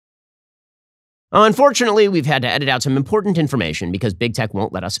Unfortunately, we've had to edit out some important information because big tech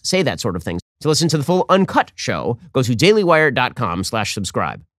won't let us say that sort of thing. To listen to the full uncut show, go to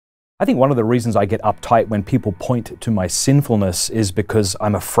dailywire.com/subscribe. I think one of the reasons I get uptight when people point to my sinfulness is because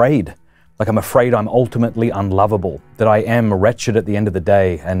I'm afraid. Like, I'm afraid I'm ultimately unlovable, that I am wretched at the end of the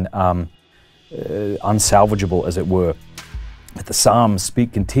day and unsalvageable, as it were. But the Psalms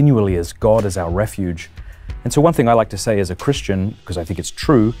speak continually as God as our refuge. And so one thing I like to say as a Christian, because I think it's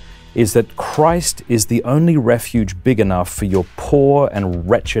true, is that Christ is the only refuge big enough for your poor and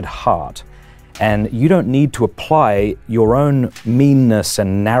wretched heart. And you don't need to apply your own meanness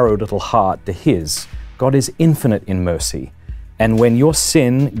and narrow little heart to His. God is infinite in mercy. And when your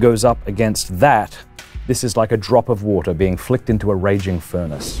sin goes up against that, this is like a drop of water being flicked into a raging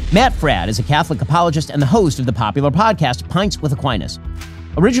furnace. Matt Fradd is a Catholic apologist and the host of the popular podcast Pints with Aquinas.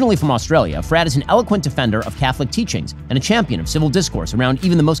 Originally from Australia, Fradd is an eloquent defender of Catholic teachings and a champion of civil discourse around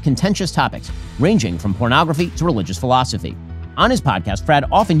even the most contentious topics, ranging from pornography to religious philosophy. On his podcast, Fradd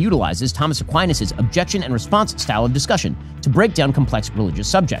often utilizes Thomas Aquinas' objection and response style of discussion to break down complex religious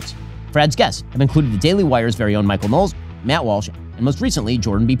subjects. Fradd's guests have included the Daily Wire's very own Michael Knowles, Matt Walsh, and most recently,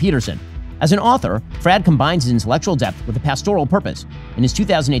 Jordan B. Peterson. As an author, Fradd combines his intellectual depth with a pastoral purpose. In his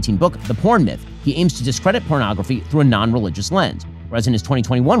 2018 book, The Porn Myth, he aims to discredit pornography through a non-religious lens. Whereas in his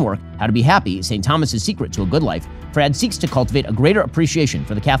 2021 work, How to Be Happy, St. Thomas's Secret to a Good Life, Fradd seeks to cultivate a greater appreciation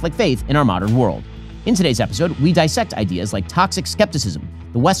for the Catholic faith in our modern world. In today's episode, we dissect ideas like toxic skepticism,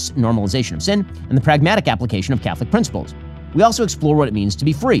 the West's normalization of sin, and the pragmatic application of Catholic principles. We also explore what it means to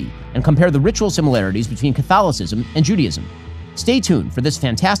be free and compare the ritual similarities between Catholicism and Judaism. Stay tuned for this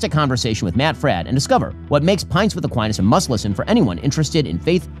fantastic conversation with Matt Fradd and discover what makes Pints with Aquinas a must-listen for anyone interested in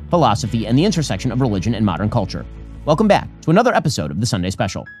faith, philosophy, and the intersection of religion and modern culture. Welcome back to another episode of the Sunday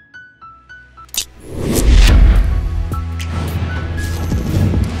Special.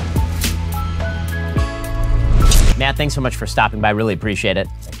 Matt, thanks so much for stopping by. Really appreciate it.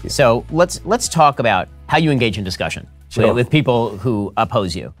 Thank you. So let's talk about how you engage in discussion. Sure. With people who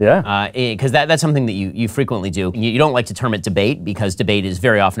oppose you. Yeah. Because that's something that you frequently do. You don't like to term it debate because debate is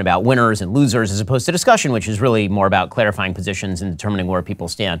very often about winners and losers as opposed to discussion, which is really more about clarifying positions and determining where people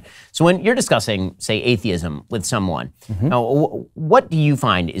stand. So when you're discussing, say, atheism with someone, what do you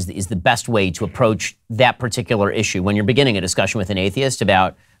find is the best way to approach that particular issue when you're beginning a discussion with an atheist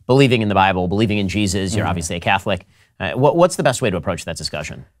about believing in the Bible, believing in Jesus? You're obviously a Catholic. What's the best way to approach that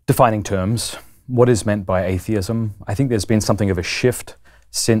discussion? Defining terms. What is meant by atheism? I think there's been something of a shift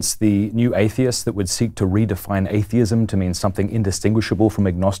since the new atheists that would seek to redefine atheism to mean something indistinguishable from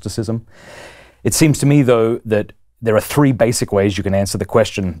agnosticism. It seems to me, though, that there are three basic ways you can answer the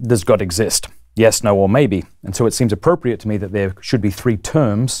question, does God exist? Yes, no, or maybe. And so it seems appropriate to me that there should be three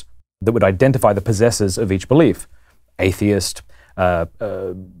terms that would identify the possessors of each belief. Atheist,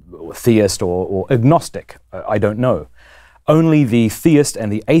 theist, or agnostic. I don't know. Only the theist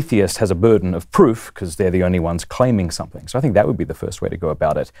and the atheist has a burden of proof because they're the only ones claiming something. So I think that would be the first way to go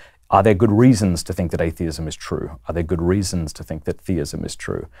about it. Are there good reasons to think that atheism is true? Are there good reasons to think that theism is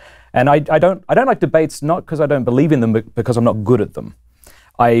true? And I don't like debates not because I don't believe in them, but because I'm not good at them.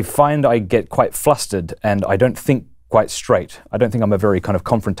 I find I get quite flustered and I don't think quite straight. I don't think I'm a very kind of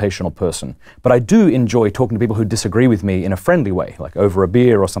confrontational person. But I do enjoy talking to people who disagree with me in a friendly way, like over a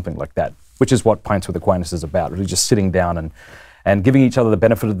beer or something like that, which is what Pints with Aquinas is about, really just sitting down and giving each other the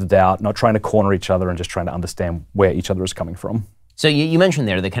benefit of the doubt, not trying to corner each other and just trying to understand where each other is coming from. So you mentioned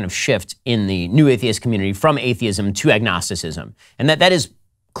there the kind of shift in the new atheist community from atheism to agnosticism, and that is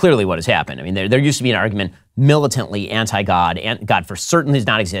clearly what has happened. I mean, there used to be an argument militantly anti-God, and God for certain does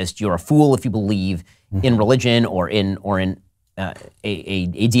not exist. You're a fool if you believe in religion or in a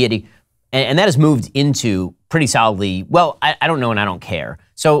deity, and that has moved into pretty solidly, well, I don't know and I don't care.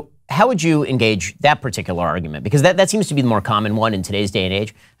 So how would you engage that particular argument? Because that seems to be the more common one in today's day and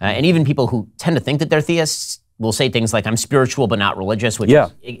age, and even people who tend to think that they're theists will say things like, I'm spiritual but not religious,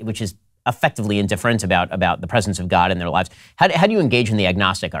 which is effectively indifferent about the presence of God in their lives. How do you engage in the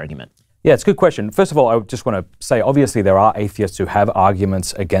agnostic argument? Yeah, it's a good question. First of all, I just want to say, obviously there are atheists who have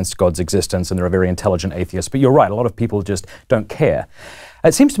arguments against God's existence, and there are very intelligent atheists, but you're right, a lot of people just don't care.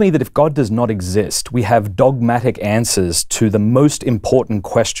 It seems to me that if God does not exist, we have dogmatic answers to the most important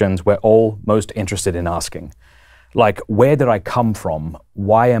questions we're all most interested in asking. Like, where did I come from?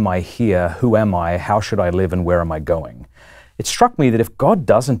 Why am I here? Who am I? How should I live? And where am I going? It struck me that if God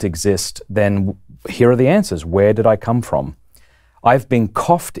doesn't exist, then here are the answers. Where did I come from? I've been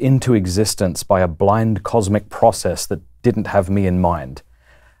coughed into existence by a blind cosmic process that didn't have me in mind.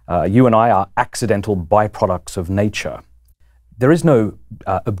 You and I are accidental byproducts of nature. There is no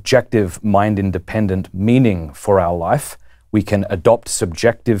objective, mind-independent meaning for our life. We can adopt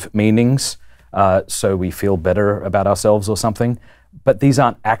subjective meanings so we feel better about ourselves or something. But these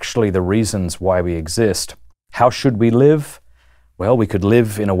aren't actually the reasons why we exist. How should we live? Well, we could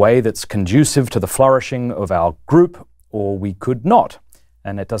live in a way that's conducive to the flourishing of our group, or we could not.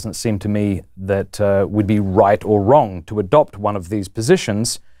 And it doesn't seem to me that would be right or wrong to adopt one of these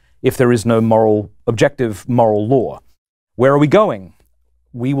positions if there is no objective moral law. Where are we going?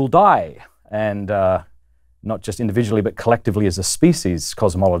 We will die. And not just individually, but collectively as a species.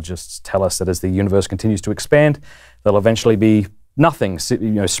 Cosmologists tell us that as the universe continues to expand, there'll eventually be nothing,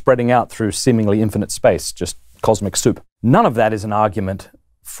 spreading out through seemingly infinite space, just cosmic soup. None of that is an argument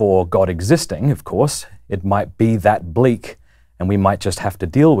for God existing, of course. It might be that bleak, and we might just have to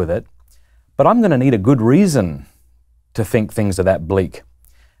deal with it. But I'm going to need a good reason to think things are that bleak.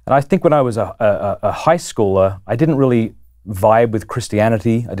 And I think when I was a high schooler, I didn't really vibe with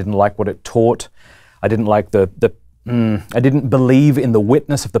Christianity. I didn't like what it taught. I didn't like I didn't believe in the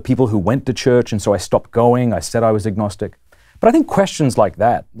witness of the people who went to church, and so I stopped going. I said I was agnostic. But I think questions like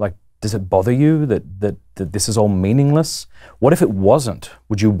that, like, does it bother you that this is all meaningless? What if it wasn't?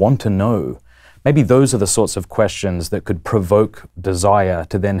 Would you want to know? Maybe those are the sorts of questions that could provoke desire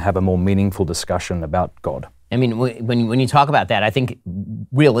to then have a more meaningful discussion about God. I mean, when you talk about that, I think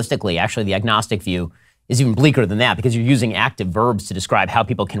realistically, actually, the agnostic view is even bleaker than that, because you're using active verbs to describe how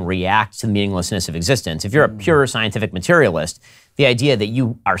people can react to the meaninglessness of existence. If you're a pure scientific materialist, the idea that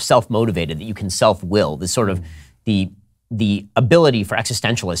you are self-motivated, that you can self-will, this sort of the ability for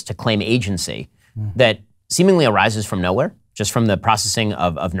existentialists to claim agency that seemingly arises from nowhere, just from the processing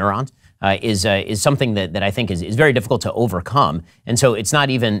of neurons, is something that I think is very difficult to overcome. And so it's not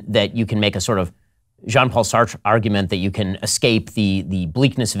even that you can make a sort of Jean-Paul Sartre argument that you can escape the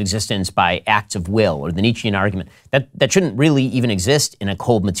bleakness of existence by acts of will, or the Nietzschean argument. That shouldn't really even exist in a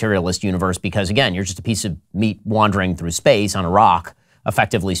cold materialist universe, because again, you're just a piece of meat wandering through space on a rock,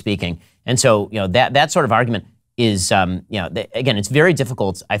 effectively speaking. And so, that sort of argument is, again, it's very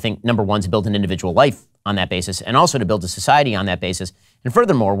difficult, I think, number one, to build an individual life on that basis, and also to build a society on that basis. And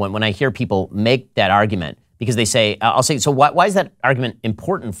furthermore, when I hear people make that argument, because they say, I'll say, so why is that argument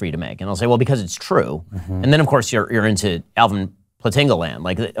important for you to make? And I'll say, well, because it's true. And then, of course, you're into Alvin Plantinga land.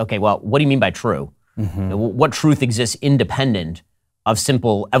 Like, okay, well, what do you mean by true? What truth exists independent of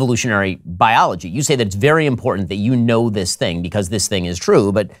simple evolutionary biology? You say that it's very important that you know this thing because this thing is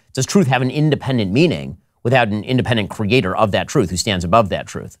true, but does truth have an independent meaning without an independent creator of that truth who stands above that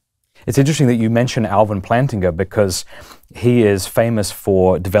truth? It's interesting that you mention Alvin Plantinga, because he is famous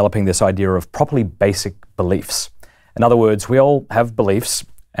for developing this idea of properly basic beliefs. In other words, we all have beliefs,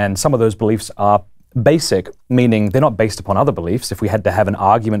 and some of those beliefs are basic, meaning they're not based upon other beliefs. If we had to have an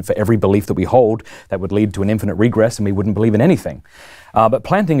argument for every belief that we hold, that would lead to an infinite regress and we wouldn't believe in anything. But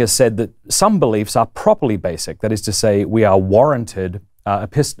Plantinga said that some beliefs are properly basic. That is to say, we are warranted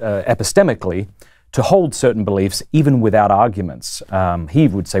epistemically to hold certain beliefs even without arguments. He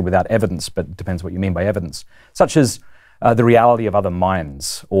would say without evidence, but it depends what you mean by evidence. Such as the reality of other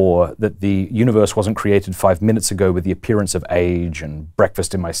minds, or that the universe wasn't created 5 minutes ago with the appearance of age and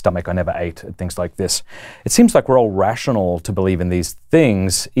breakfast in my stomach I never ate, and things like this. It seems like we're all rational to believe in these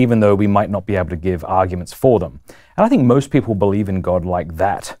things, even though we might not be able to give arguments for them. And I think most people believe in God like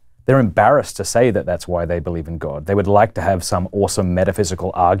that. They're embarrassed to say that that's why they believe in God. They would like to have some awesome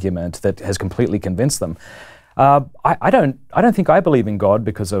metaphysical argument that has completely convinced them. I don't think I believe in God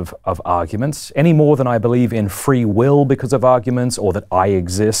because of arguments, any more than I believe in free will because of arguments, or that I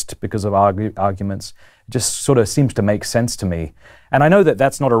exist because of arguments. It just sort of seems to make sense to me. And I know that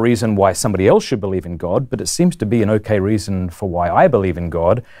that's not a reason why somebody else should believe in God, but it seems to be an okay reason for why I believe in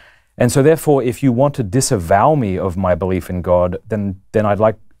God. And so therefore, if you want to disavow me of my belief in God, then I'd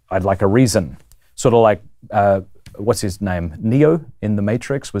like a reason. Sort of like, what's his name? Neo in The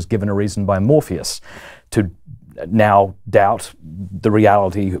Matrix was given a reason by Morpheus to now doubt the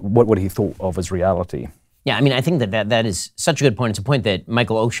reality, what he thought of as reality. Yeah, I mean, I think that is such a good point. It's a point that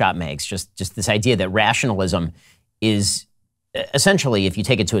Michael Oakeshott makes, just this idea that rationalism is essentially, if you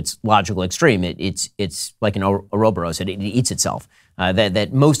take it to its logical extreme, it's like an Ouroboros, it eats itself.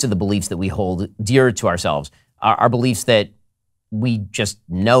 That most of the beliefs that we hold dear to ourselves are beliefs that we just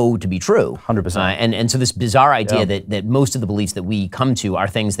know to be true. 100%. And so this bizarre idea that most of the beliefs that we come to are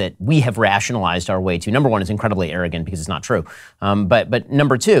things that we have rationalized our way to. Number one, it's incredibly arrogant because it's not true. But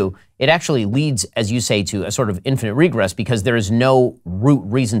number two, it actually leads, as you say, to a sort of infinite regress, because there is no root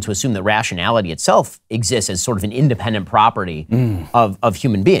reason to assume that rationality itself exists as sort of an independent property of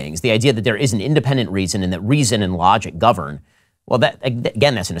human beings. The idea that there is an independent reason and that reason and logic govern. Well,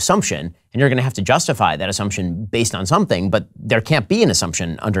 again, that's an assumption, and you're going to have to justify that assumption based on something, but there can't be an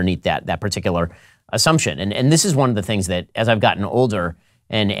assumption underneath that particular assumption. And this is one of the things that, as I've gotten older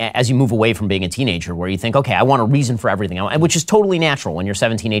And as you move away from being a teenager, where you think, okay, I want a reason for everything, which is totally natural when you're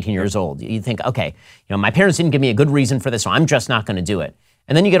 17, 18 years old. You think, okay, my parents didn't give me a good reason for this, so I'm just not going to do it.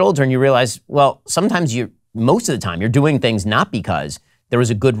 And then you get older and you realize, well, sometimes most of the time, you're doing things not because there was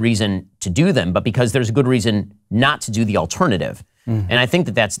a good reason to do them, but because there's a good reason not to do the alternative. And I think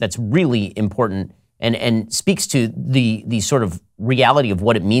that's really important and speaks to the sort of reality of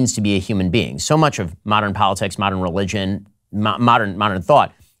what it means to be a human being. So much of modern politics, modern religion, modern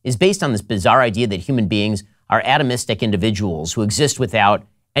thought is based on this bizarre idea that human beings are atomistic individuals who exist without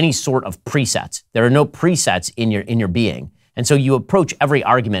any sort of presets. There are no presets in your being. And so you approach every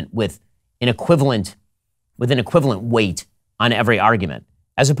argument with an equivalent weight on every argument,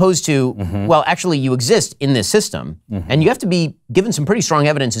 as opposed to, well, actually you exist in this system, and you have to be given some pretty strong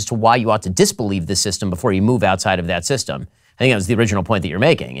evidence as to why you ought to disbelieve this system before you move outside of that system. I think that was the original point that you're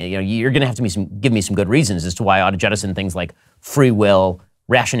making. You're going to have to give me some good reasons as to why I ought to jettison things like free will,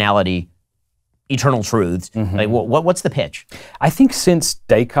 rationality, eternal truths. Like, what's the pitch? I think since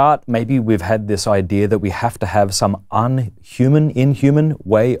Descartes, maybe we've had this idea that we have to have some inhuman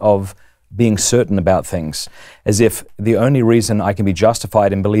way of being certain about things, as if the only reason I can be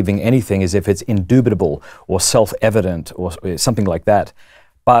justified in believing anything is if it's indubitable or self-evident or something like that.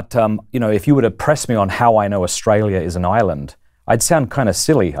 But if you were to press me on how I know Australia is an island, I'd sound kind of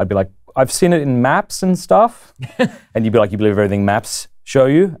silly. I'd be like, I've seen it in maps and stuff. And you'd be like, you believe everything maps show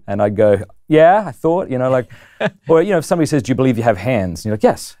you? And I'd go, yeah, I thought, or if somebody says, do you believe you have hands? And you're like,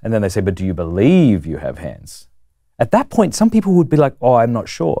 yes. And then they say, but do you believe you have hands? At that point, some people would be like, oh, I'm not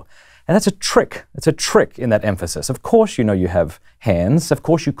sure. And that's a trick. It's a trick in that emphasis. Of course you know you have hands. Of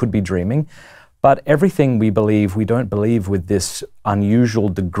course you could be dreaming. But everything we don't believe with this unusual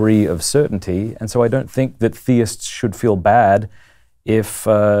degree of certainty. And so I don't think that theists should feel bad if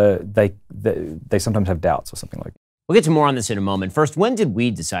they sometimes have doubts or something like that. We'll get to more on this in a moment. First, when did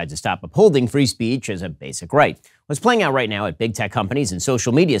we decide to stop upholding free speech as a basic right? What's playing out right now at big tech companies and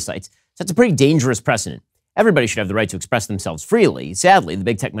social media sites sets a pretty dangerous precedent. Everybody should have the right to express themselves freely. Sadly, the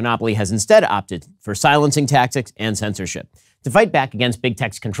big tech monopoly has instead opted for silencing tactics and censorship. To fight back against big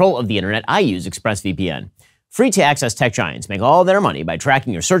tech's control of the internet, I use ExpressVPN. Free-to-access tech giants make all their money by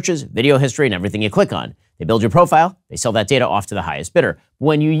tracking your searches, video history, and everything you click on. They build your profile, they sell that data off to the highest bidder. But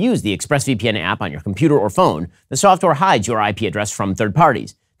when you use the ExpressVPN app on your computer or phone, the software hides your IP address from third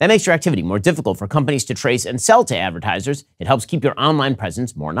parties. That makes your activity more difficult for companies to trace and sell to advertisers. It helps keep your online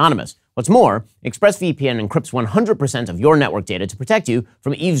presence more anonymous. What's more, ExpressVPN encrypts 100% of your network data to protect you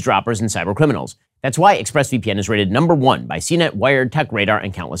from eavesdroppers and cybercriminals. That's why ExpressVPN is rated #1 by CNET, Wired, TechRadar,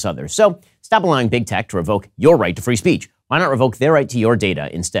 and countless others. So stop allowing big tech to revoke your right to free speech. Why not revoke their right to your data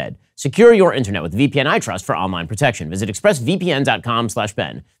instead? Secure your internet with the VPN I trust for online protection. Visit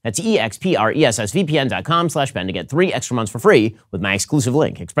expressvpn.com/Ben. That's expressvpn.com/Ben to get 3 extra months for free with my exclusive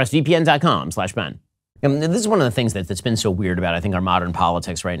link, expressvpn.com/Ben. This is one of the things that's been so weird about, I think, our modern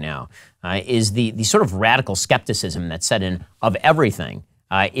politics right now, is the sort of radical skepticism that's set in of everything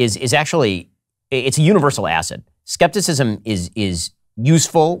is actually, it's a universal asset. Skepticism is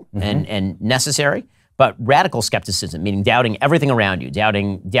useful and necessary, but radical skepticism, meaning doubting everything around you,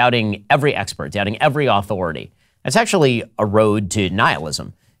 doubting every expert, doubting every authority, that's actually a road to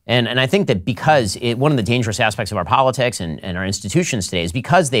nihilism. And I think that because one of the dangerous aspects of our politics and our institutions today is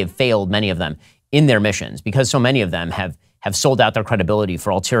because they've failed, many of them, in their missions, because so many of them have sold out their credibility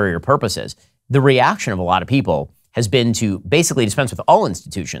for ulterior purposes. The reaction of a lot of people has been to basically dispense with all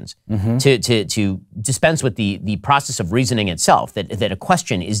institutions, to dispense with the process of reasoning itself, that a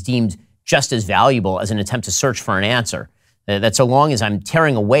question is deemed just as valuable as an attempt to search for an answer. That so long as I'm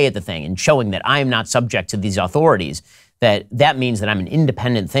tearing away at the thing and showing that I am not subject to these authorities, that means that I'm an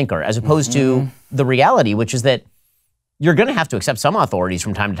independent thinker, as opposed to the reality, which is that you're going to have to accept some authorities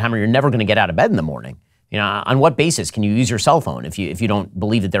from time to time, or you're never going to get out of bed in the morning. On what basis can you use your cell phone if you don't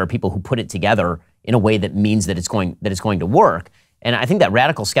believe that there are people who put it together in a way that means that it's going to work? And I think that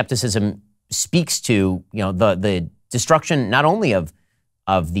radical skepticism speaks to the destruction not only of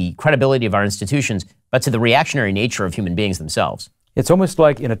the credibility of our institutions, but to the reactionary nature of human beings themselves. It's almost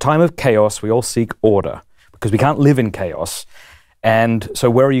like in a time of chaos, we all seek order because we can't live in chaos. And so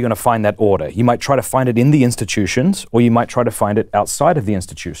where are you going to find that order? You might try to find it in the institutions, or you might try to find it outside of the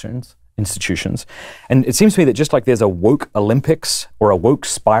institutions. And it seems to me that just like there's a woke Olympics or a woke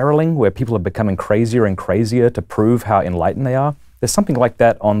spiraling where people are becoming crazier and crazier to prove how enlightened they are, there's something like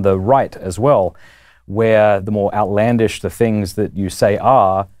that on the right as well, where the more outlandish the things that you say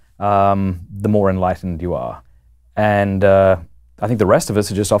are, the more enlightened you are. And I think the rest of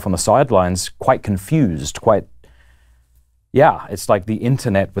us are just off on the sidelines, quite confused, quite Yeah, it's like the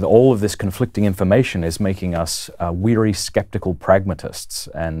internet with all of this conflicting information is making us weary, skeptical pragmatists.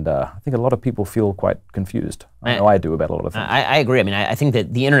 And I think a lot of people feel quite confused. I know I do about a lot of things. I agree. I mean, I think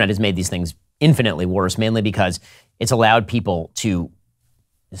that the internet has made these things infinitely worse, mainly because it's allowed people to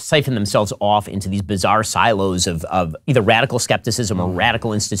siphon themselves off into these bizarre silos of either radical skepticism or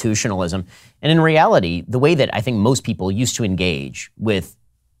radical institutionalism. And in reality, the way that I think most people used to engage with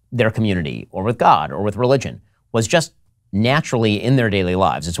their community or with God or with religion was just naturally in their daily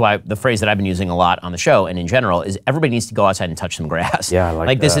lives. It's why the phrase that I've been using a lot on the show and in general is everybody needs to go outside and touch some grass. Yeah, I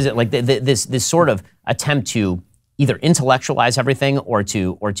like that. This is like this sort of attempt to either intellectualize everything or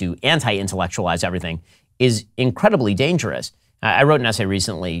to anti-intellectualize everything is incredibly dangerous. I wrote an essay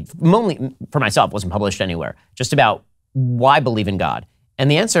recently, only for myself, wasn't published anywhere, just about why believe in God. And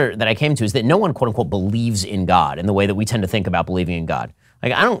the answer that I came to is that no one, quote unquote, believes in God in the way that we tend to think about believing in God.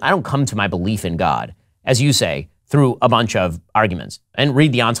 Like I don't come to my belief in God, as you say, through a bunch of arguments and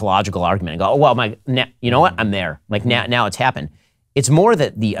read the ontological argument and go, oh, well, you know what? I'm there. Like now it's happened. It's more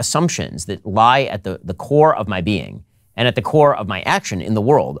that the assumptions that lie at the core of my being and at the core of my action in the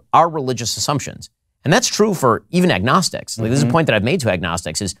world are religious assumptions. And that's true for even agnostics. Like, this is a point that I've made to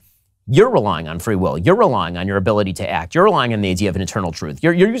agnostics is you're relying on free will. You're relying on your ability to act. You're relying on the idea of an eternal truth.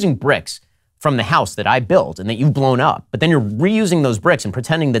 You're using bricks from the house that I built and that you've blown up, but then you're reusing those bricks and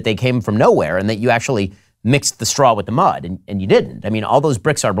pretending that they came from nowhere and that you actually mixed the straw with the mud, and you didn't. I mean, all those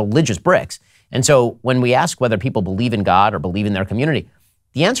bricks are religious bricks. And so when we ask whether people believe in God or believe in their community,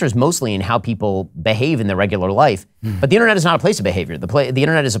 the answer is mostly in how people behave in their regular life. But the internet is not a place of behavior. The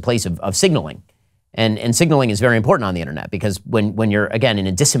internet is a place of signaling. And signaling is very important on the internet because when you're, again, in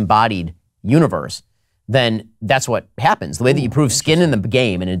a disembodied universe, then that's what happens. The way that you prove skin in the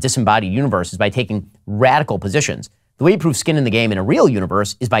game in a disembodied universe is by taking radical positions. The way you prove skin in the game in a real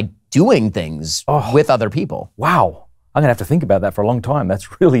universe is by doing things with other people. Wow. I'm going to have to think about that for a long time.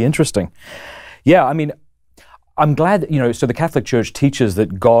 That's really interesting. Yeah, I mean, I'm glad that, so the Catholic Church teaches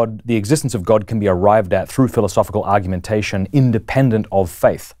that God, the existence of God can be arrived at through philosophical argumentation independent of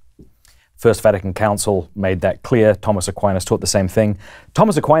faith. First Vatican Council made that clear. Thomas Aquinas taught the same thing.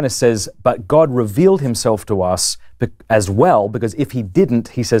 Thomas Aquinas says, but God revealed himself to us as well, because if he didn't,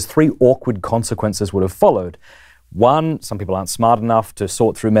 he says 3 awkward consequences would have followed. One, some people aren't smart enough to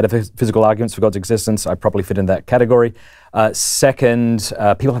sort through metaphysical arguments for God's existence. I probably fit in that category. Second,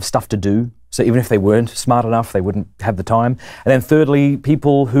 people have stuff to do. So even if they weren't smart enough, they wouldn't have the time. And then thirdly,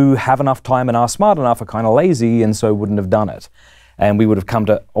 people who have enough time and are smart enough are kind of lazy and so wouldn't have done it. And we would have come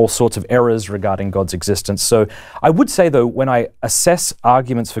to all sorts of errors regarding God's existence. So I would say, though, when I assess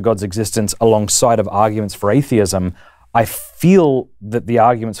arguments for God's existence alongside of arguments for atheism, I feel that the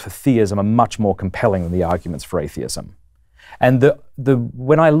arguments for theism are much more compelling than the arguments for atheism. And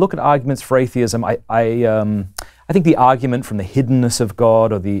when I look at arguments for atheism, I think the argument from the hiddenness of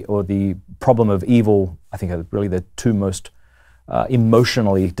God or the problem of evil, I think, are really the 2 most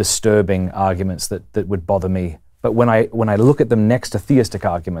emotionally disturbing arguments that would bother me. But when I look at them next to theistic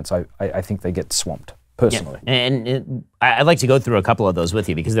arguments, I think they get swamped, personally. Yeah. And I'd like to go through a couple of those with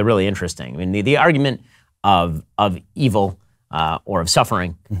you because they're really interesting. I mean, the argument of evil or of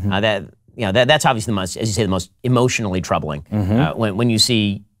suffering, that's obviously the most, as you say, the most emotionally troubling. When you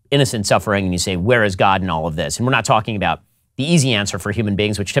see innocent suffering and you say, where is God in all of this? And we're not talking about the easy answer for human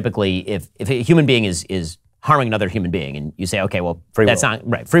beings, which typically, if a human being is harming another human being, and you say, okay, well, that's not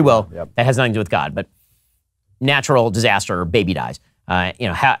right, free will, that has nothing to do with God. But natural disaster, baby dies.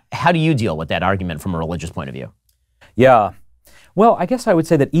 How do you deal with that argument from a religious point of view? Yeah. Well, I guess I would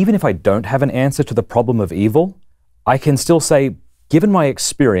say that even if I don't have an answer to the problem of evil, I can still say, given my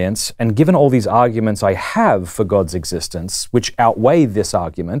experience and given all these arguments I have for God's existence, which outweigh this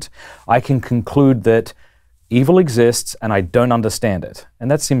argument, I can conclude that evil exists and I don't understand it. And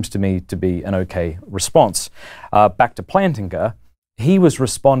that seems to me to be an okay response. Back to Plantinga, he was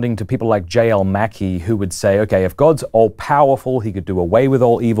responding to people like J.L. Mackie, who would say, okay, if God's all-powerful, he could do away with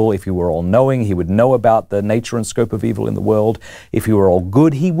all evil. If he were all-knowing, he would know about the nature and scope of evil in the world. If he were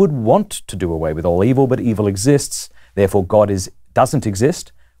all-good, he would want to do away with all evil, but evil exists. Therefore, God doesn't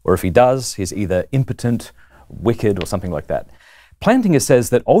exist, or if he does, he's either impotent, wicked, or something like that. Plantinga says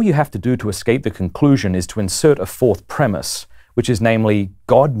that all you have to do to escape the conclusion is to insert a 4th premise, which is namely,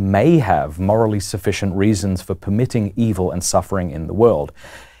 God may have morally sufficient reasons for permitting evil and suffering in the world.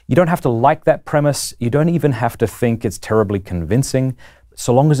 You don't have to like that premise. You don't even have to think it's terribly convincing.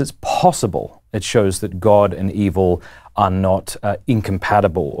 So long as it's possible, it shows that God and evil are not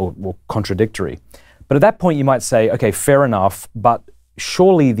incompatible or contradictory. But at that point, you might say, okay, fair enough, but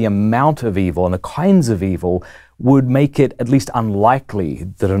surely the amount of evil and the kinds of evil would make it at least unlikely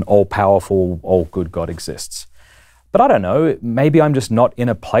that an all-powerful, all-good God exists. But I don't know, maybe I'm just not in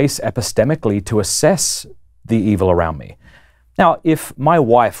a place epistemically to assess the evil around me. Now, if my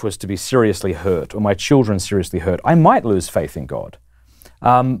wife was to be seriously hurt or my children seriously hurt, I might lose faith in God.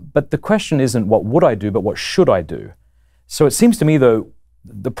 But the question isn't what would I do, but what should I do? So it seems to me, though,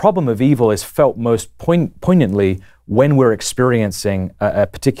 the problem of evil is felt most poignantly when we're experiencing a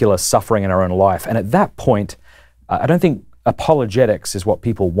particular suffering in our own life. And at that point, I don't think apologetics is what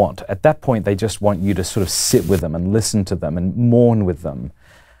people want. At that point, they just want you to sort of sit with them and listen to them and mourn with them.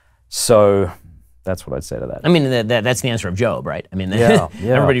 So that's what I'd say to that. I mean, that's the answer of Job, right? I mean,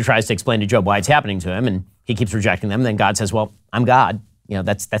 everybody tries to explain to Job why it's happening to him, and he keeps rejecting them. Then God says, well, I'm God. You know,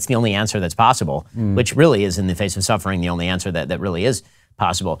 that's the only answer that's possible, which really is, in the face of suffering, the only answer that really is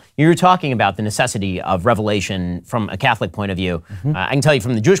possible. You were talking about the necessity of revelation from a Catholic point of view. I can tell you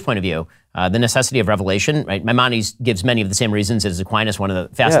from the Jewish point of view, the necessity of revelation, right? Maimonides gives many of the same reasons as Aquinas. One of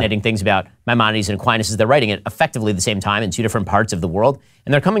the fascinating things about Maimonides and Aquinas is they're writing it effectively at the same time in two different parts of the world.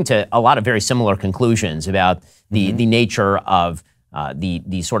 And they're coming to a lot of very similar conclusions about the nature of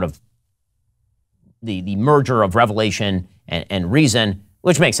the sort of the merger of revelation and reason,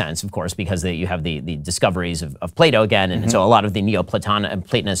 which makes sense, of course, because you have the discoveries of Plato again, and so a lot of the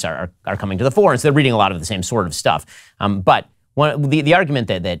Neoplatonists are coming to the fore, and so they're reading a lot of the same sort of stuff. But the argument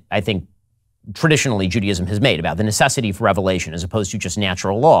that I think traditionally Judaism has made about the necessity for revelation as opposed to just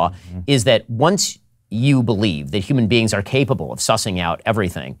natural law is that once you believe that human beings are capable of sussing out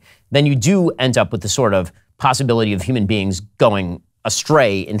everything, then you do end up with the sort of possibility of human beings going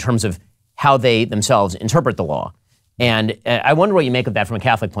astray in terms of how they themselves interpret the law. And I wonder what you make of that from a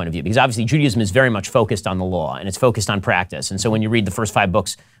Catholic point of view, because obviously Judaism is very much focused on the law and it's focused on practice. And so when you read the first 5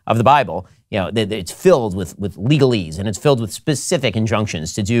 books of the Bible, you know, it's filled with legalese and it's filled with specific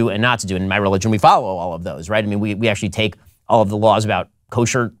injunctions to do and not to do. And in my religion, we follow all of those, right? I mean, we actually take all of the laws about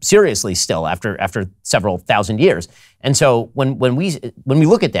kosher seriously still after several thousand years. And so when we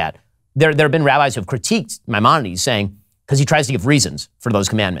look at that, there have been rabbis who have critiqued Maimonides saying, because he tries to give reasons for those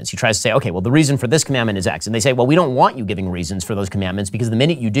commandments. He tries to say, okay, well, the reason for this commandment is X. And they say, well, we don't want you giving reasons for those commandments because the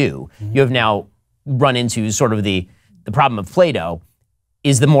minute you do, you have now run into sort of the problem of Plato.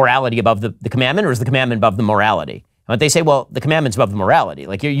 Is the morality above the commandment, or is the commandment above the morality? But they say, well, the commandment's above the morality.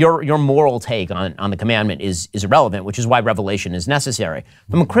 Like your moral take on the commandment is irrelevant, which is why revelation is necessary.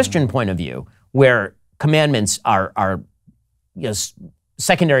 From a Christian point of view, where commandments are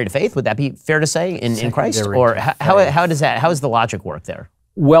secondary to faith, would that be fair to say in Christ? Or how does the logic work there?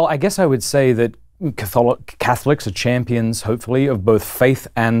 Well, I guess I would say that Catholics are champions, hopefully, of both faith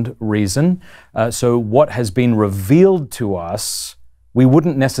and reason. So what has been revealed to us, we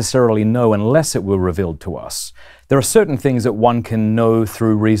wouldn't necessarily know unless it were revealed to us. There are certain things that one can know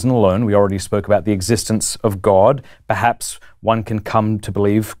through reason alone. We already spoke about the existence of God. Perhaps one can come to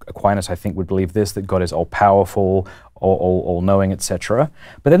believe, Aquinas I think would believe this, that God is all-powerful, all-knowing, etc.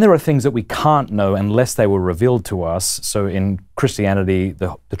 But then there are things that we can't know unless they were revealed to us. So in Christianity,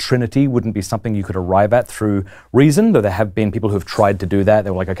 the Trinity wouldn't be something you could arrive at through reason, though there have been people who have tried to do that. They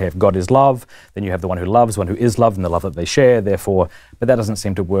were like, okay, if God is love, then you have the one who loves, one who is loved, and the love that they share, therefore, but that doesn't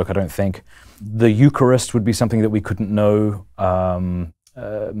seem to work, I don't think. The Eucharist would be something that we couldn't know,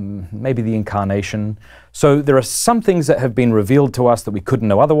 maybe the Incarnation. So there are some things that have been revealed to us that we couldn't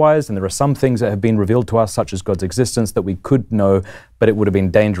know otherwise, and there are some things that have been revealed to us, such as God's existence, that we could know, but it would have been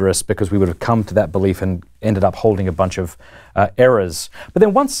dangerous because we would have come to that belief and ended up holding a bunch of errors. But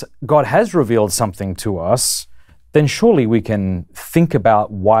then once God has revealed something to us, then surely we can think about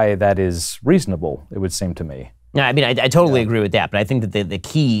why that is reasonable, it would seem to me. Yeah, I mean, I totally agree with that, but I think that the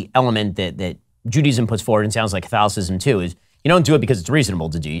key element that Judaism puts forward, and sounds like Catholicism too, is you don't do it because it's reasonable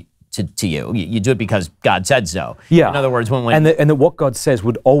to do to you. You do it because God said so. Yeah. In other words, and that what God says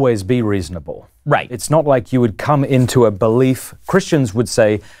would always be reasonable. Right. It's not like you would come into a belief. Christians would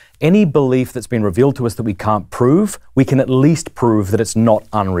say, any belief that's been revealed to us that we can't prove, we can at least prove that it's not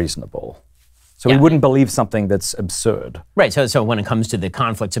unreasonable. So we wouldn't believe something that's absurd. Right. So when it comes to the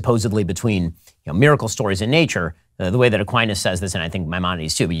conflict supposedly between miracle stories and nature, the way that Aquinas says this, and I think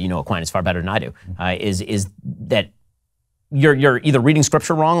Maimonides too, but you know Aquinas far better than I do, is that you're either reading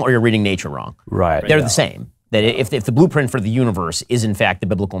Scripture wrong or you're reading nature wrong. Right. They're the same. That if the blueprint for the universe is in fact the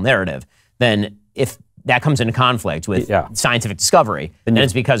biblical narrative, then if that comes into conflict with scientific discovery, then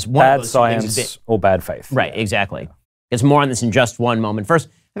it's because one of those science or bad faith. Right. Exactly. It's more on this in just one moment. First,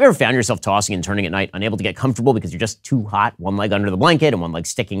 have you ever found yourself tossing and turning at night, unable to get comfortable because you're just too hot, one leg under the blanket and one leg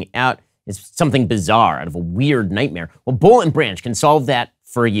sticking out? It's something bizarre out of a weird nightmare. Well, Boll & Branch can solve that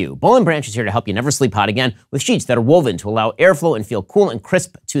for you. Boll & Branch is here to help you never sleep hot again with sheets that are woven to allow airflow and feel cool and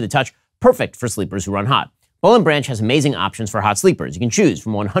crisp to the touch, perfect for sleepers who run hot. Boll & Branch has amazing options for hot sleepers. You can choose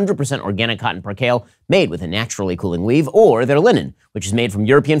from 100% organic cotton percale made with a naturally cooling weave, or their linen, which is made from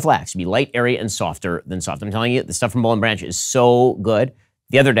European flax to be light, airy, and softer than soft. I'm telling you, the stuff from Boll & Branch is so good.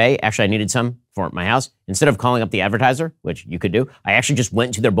 The other day, actually, I needed some for my house. Instead of calling up the advertiser, which you could do, I actually just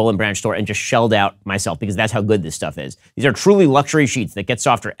went to their Boll & Branch store and just shelled out myself, because that's how good this stuff is. These are truly luxury sheets that get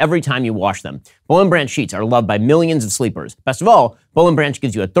softer every time you wash them. Boll & Branch sheets are loved by millions of sleepers. Best of all, Boll & Branch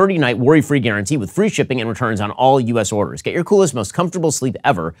gives you a 30-night worry-free guarantee with free shipping and returns on all U.S. orders. Get your coolest, most comfortable sleep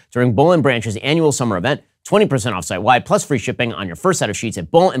ever during Boll & Branch's annual summer event. 20% off site-wide, plus free shipping on your first set of sheets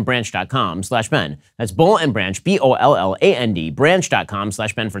at bollandbranch.com/Ben. That's Boll & Branch, BOLLAND,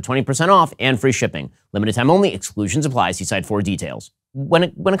 branch.com/Ben for 20% off and free shipping. Limited time only, exclusions apply. See site for details. When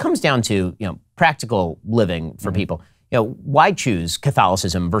it comes down to, practical living for people, why choose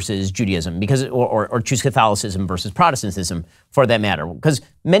Catholicism versus Judaism? Because, or choose Catholicism versus Protestantism, for that matter? Because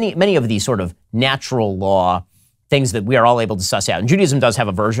many of these sort of natural law things that we are all able to suss out. And Judaism does have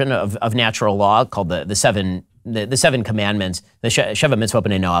a version of natural law called the seven commandments, the Sheva Mitzvot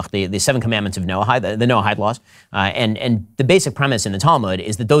B'nai Noach, the seven commandments of Noahide, the Noahide laws. And the basic premise in the Talmud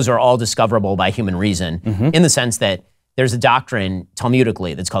is that those are all discoverable by human reason, in the sense that there's a doctrine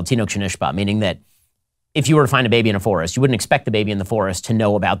Talmudically that's called Tinok Shenishba, meaning that if you were to find a baby in a forest, you wouldn't expect the baby in the forest to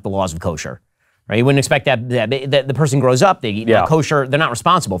know about the laws of kosher. Right? You wouldn't expect that the person grows up, they eat kosher, they're not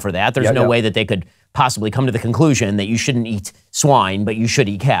responsible for that. There's no way that they could possibly come to the conclusion that you shouldn't eat swine, but you should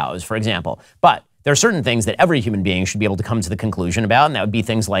eat cows, for example. But there are certain things that every human being should be able to come to the conclusion about, and that would be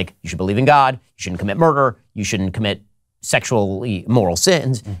things like you should believe in God, you shouldn't commit murder, you shouldn't commit sexually immoral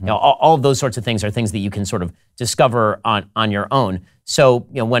sins. All of those sorts of things are things that you can sort of discover on your own. So,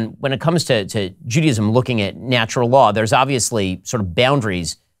 when it comes to Judaism looking at natural law, there's obviously sort of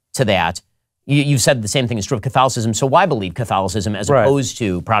boundaries to that. You've said the same thing is true of Catholicism, so why believe Catholicism as opposed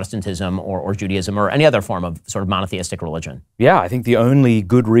to Protestantism or Judaism or any other form of sort of monotheistic religion? Yeah, I think the only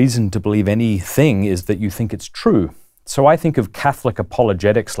good reason to believe anything is that you think it's true. So I think of Catholic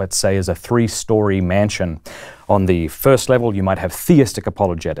apologetics, let's say, as a 3-story mansion. On the first level, you might have theistic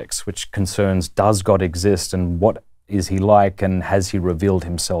apologetics, which concerns does God exist and what is he like and has he revealed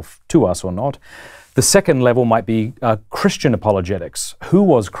himself to us or not. The second level might be Christian apologetics. Who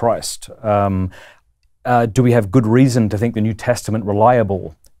was Christ? Do we have good reason to think the New Testament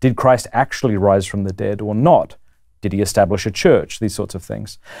reliable? Did Christ actually rise from the dead or not? Did he establish a church? These sorts of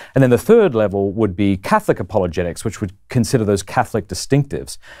things. And then the third level would be Catholic apologetics, which would consider those Catholic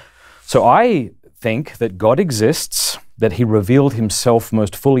distinctives. So I think that God exists, that he revealed himself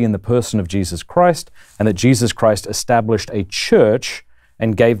most fully in the person of Jesus Christ, and that Jesus Christ established a church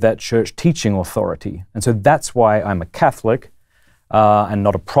and gave that church teaching authority. And so that's why I'm a Catholic and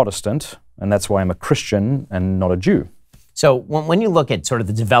not a Protestant, and that's why I'm a Christian and not a Jew. So when you look at sort of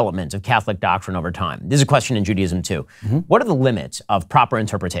the development of Catholic doctrine over time, this is a question in Judaism too. What are the limits of proper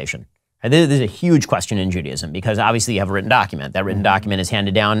interpretation? This is a huge question in Judaism, because obviously you have a written document. That written document is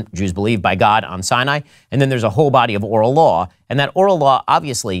handed down, Jews believe, by God on Sinai, and then there's a whole body of oral law, and that oral law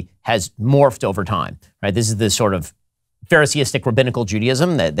obviously has morphed over time, right? This is the sort of Phariseistic rabbinical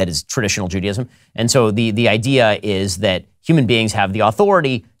Judaism that is traditional Judaism. And so the idea is that human beings have the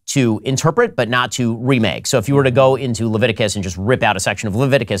authority to interpret, but not to remake. So if you were to go into Leviticus and just rip out a section of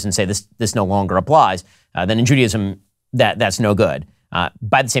Leviticus and say this no longer applies, then in Judaism, that's no good.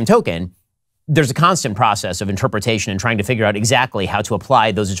 By the same token, there's a constant process of interpretation and trying to figure out exactly how to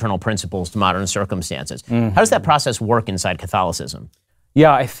apply those eternal principles to modern circumstances. How does that process work inside Catholicism?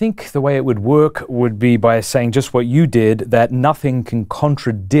 Yeah, I think the way it would work would be by saying just what you did, that nothing can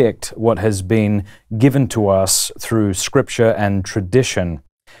contradict what has been given to us through Scripture and tradition.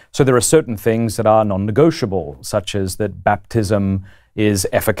 So there are certain things that are non-negotiable, such as that baptism is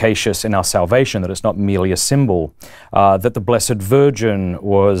efficacious in our salvation, that it's not merely a symbol, that the Blessed Virgin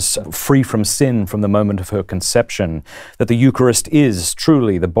was free from sin from the moment of her conception, that the Eucharist is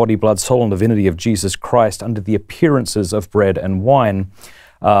truly the body, blood, soul, and divinity of Jesus Christ under the appearances of bread and wine,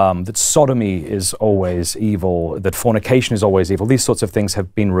 that sodomy is always evil, that fornication is always evil. These sorts of things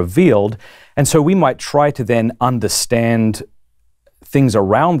have been revealed, and so we might try to then understand things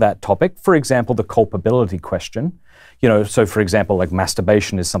around that topic. For example, the culpability question. So for example, like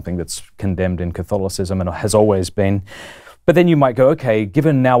masturbation is something that's condemned in Catholicism and has always been. But then you might go, okay,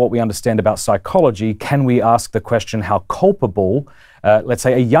 given now what we understand about psychology, can we ask the question how culpable, let's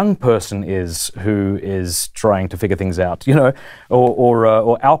say, a young person is who is trying to figure things out,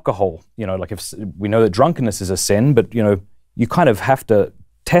 or alcohol. Like if we know that drunkenness is a sin, but you kind of have to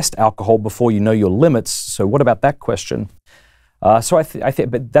test alcohol before you know your limits. So what about that question? So I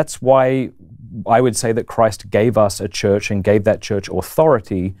think, but that's why I would say that Christ gave us a church and gave that church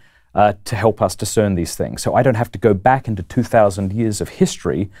authority to help us discern these things. So I don't have to go back into 2,000 years of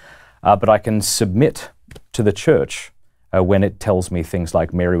history, but I can submit to the church when it tells me things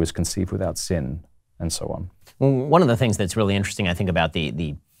like Mary was conceived without sin, and so on. Well, one of the things that's really interesting, I think, about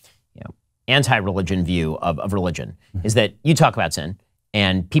the anti-religion view of religion is that you talk about sin,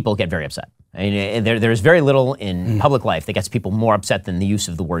 and people get very upset. I mean, there's very little in public life that gets people more upset than the use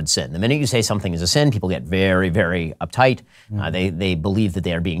of the word sin. The minute you say something is a sin, people get very, very uptight. They believe that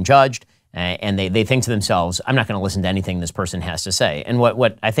they are being judged, and they think to themselves, I'm not going to listen to anything this person has to say. And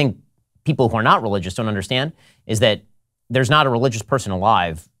what I think people who are not religious don't understand is that there's not a religious person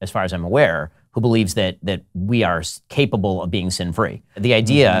alive, as far as I'm aware, who believes that we are capable of being sin-free. The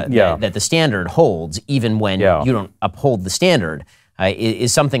idea that the standard holds even when you don't uphold the standard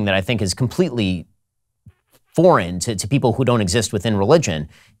is something that I think is completely foreign to people who don't exist within religion.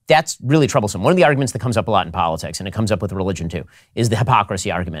 That's really troublesome. One of the arguments that comes up a lot in politics, and it comes up with religion too, is the hypocrisy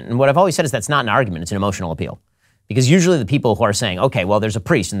argument. And what I've always said is that's not an argument, it's an emotional appeal. Because usually the people who are saying, okay, well, there's a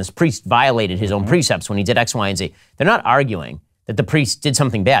priest, and this priest violated his own precepts when he did X, Y, and Z, they're not arguing that the priest did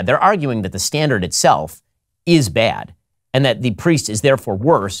something bad. They're arguing that the standard itself is bad, and that the priest is therefore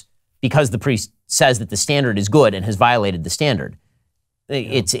worse because the priest says that the standard is good and has violated the standard.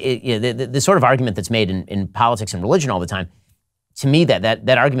 The sort of argument that's made in politics and religion all the time, to me,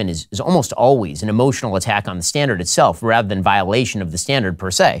 that argument is almost always an emotional attack on the standard itself rather than violation of the standard per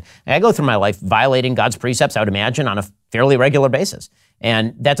se. And I go through my life violating God's precepts, I would imagine, on a fairly regular basis.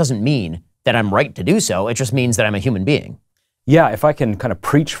 And that doesn't mean that I'm right to do so. It just means that I'm a human being. Yeah, if I can kind of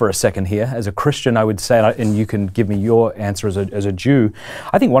preach for a second here, as a Christian, I would say, and you can give me your answer as a Jew,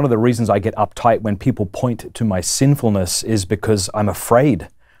 I think one of the reasons I get uptight when people point to my sinfulness is because I'm afraid.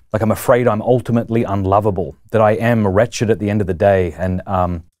 Like, I'm afraid I'm ultimately unlovable, that I am wretched at the end of the day and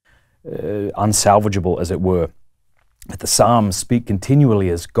unsalvageable, as it were. But the Psalms speak continually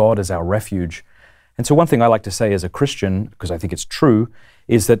as God as our refuge. And so one thing I like to say as a Christian, because I think it's true,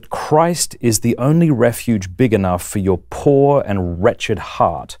 is that Christ is the only refuge big enough for your poor and wretched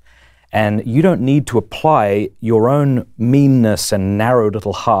heart. And you don't need to apply your own meanness and narrow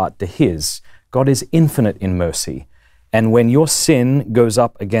little heart to His. God is infinite in mercy. And when your sin goes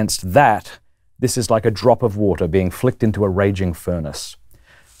up against that, this is like a drop of water being flicked into a raging furnace.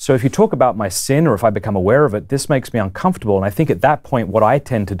 So if you talk about my sin, or if I become aware of it, this makes me uncomfortable. And I think at that point, what I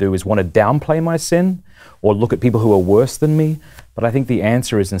tend to do is want to downplay my sin or look at people who are worse than me. But I think the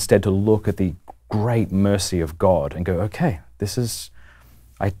answer is instead to look at the great mercy of God and go, okay,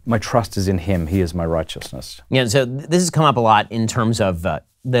 my trust is in Him. He is my righteousness. Yeah, so this has come up a lot in terms of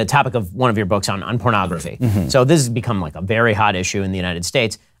the topic of one of your books on pornography. So this has become like a very hot issue in the United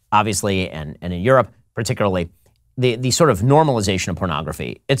States, obviously, and in Europe particularly. The sort of normalization of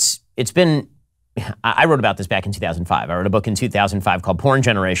pornography. It's been, I wrote about this back in 2005. I wrote a book in 2005 called Porn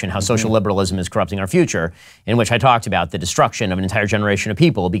Generation, How Social Liberalism is Corrupting Our Future, in which I talked about the destruction of an entire generation of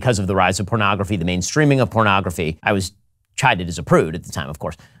people because of the rise of pornography, the mainstreaming of pornography. I was chided as a prude at the time, of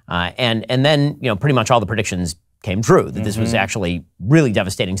course. And then, pretty much all the predictions came true, that this was actually really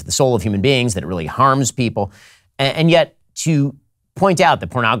devastating to the soul of human beings, that it really harms people. And yet, to point out that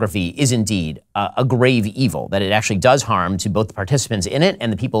pornography is indeed a grave evil, that it actually does harm to both the participants in it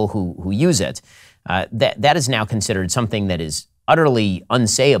and the people who use it, that is now considered something that is utterly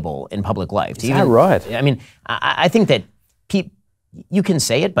unsayable in public life. Is that right? I mean, I think that you can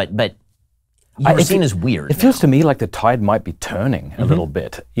say it, but you're seen as weird. It feels to me like the tide might be turning a little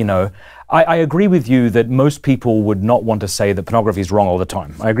bit. I agree with you that most people would not want to say that pornography is wrong all the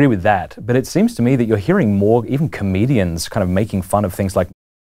time. I agree with that. But it seems to me that you're hearing more, even comedians kind of making fun of things like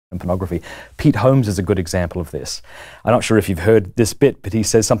pornography. Pete Holmes is a good example of this. I'm not sure if you've heard this bit, but he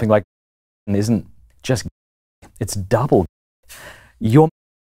says something like, isn't just, it's double. You're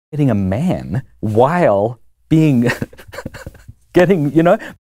getting a man while being,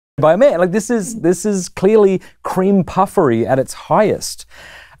 by a man. Like, this is clearly cream puffery at its highest.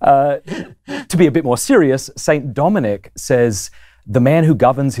 To be a bit more serious, Saint Dominic says, the man who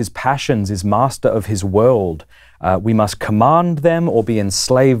governs his passions is master of his world. We must command them or be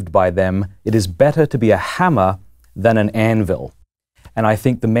enslaved by them. It is better to be a hammer than an anvil. And I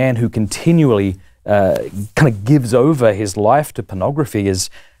think the man who continually kind of gives over his life to pornography is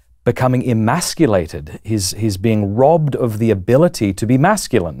becoming emasculated. He's being robbed of the ability to be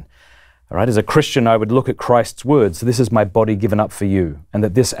masculine. All right, as a Christian, I would look at Christ's words, this is my body given up for you, and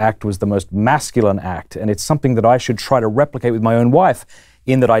that this act was the most masculine act, and it's something that I should try to replicate with my own wife,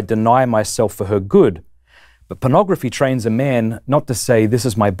 in that I deny myself for her good. But pornography trains a man not to say, this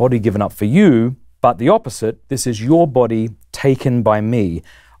is my body given up for you, but the opposite, this is your body taken by me.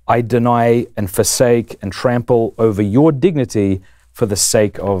 I deny and forsake and trample over your dignity for the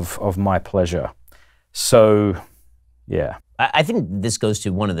sake of my pleasure. So, yeah. I think this goes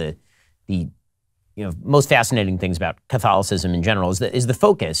to one of the most fascinating things about Catholicism in general is the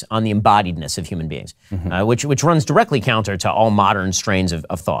focus on the embodiedness of human beings, which runs directly counter to all modern strains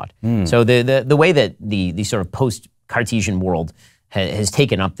of thought. So the way that the sort of post-Cartesian world has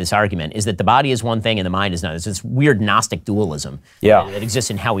taken up this argument is that the body is one thing and the mind is another. It's this weird Gnostic dualism that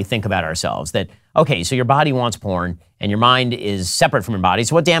exists in how we think about ourselves. That, okay, so your body wants porn and your mind is separate from your body,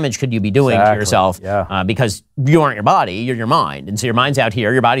 so what damage could you be doing to yourself? Because you aren't your body, you're your mind. And so your mind's out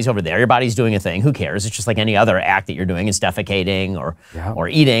here, your body's over there, your body's doing a thing, who cares? It's just like any other act that you're doing. It's defecating or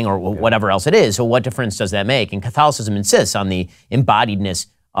eating or whatever else it is. So what difference does that make? And Catholicism insists on the embodiedness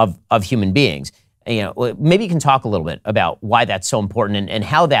of human beings. Maybe you can talk a little bit about why that's so important and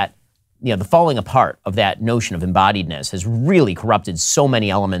how that, the falling apart of that notion of embodiedness has really corrupted so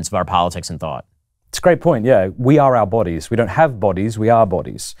many elements of our politics and thought. It's a great point, yeah. We are our bodies. We don't have bodies, we are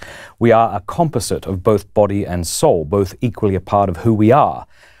bodies. We are a composite of both body and soul, both equally a part of who we are.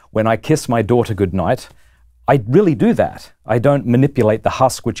 When I kiss my daughter goodnight, I really do that. I don't manipulate the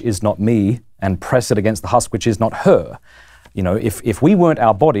husk which is not me and press it against the husk which is not her. If we weren't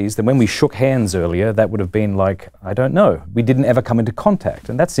our bodies, then when we shook hands earlier, that would have been like, I don't know, we didn't ever come into contact,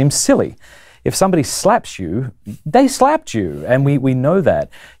 and that seems silly. If somebody slaps you, they slapped you, and we know that.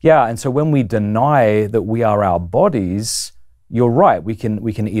 Yeah, and so when we deny that we are our bodies, you're right, we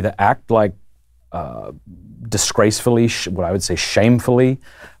can either act like disgracefully, what I would say shamefully,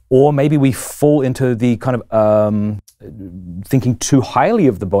 or maybe we fall into the kind of thinking too highly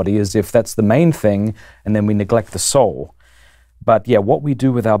of the body as if that's the main thing, and then we neglect the soul. But yeah, what we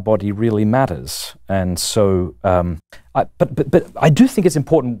do with our body really matters. And so, but I do think it's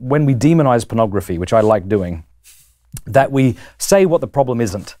important when we demonize pornography, which I like doing, that we say what the problem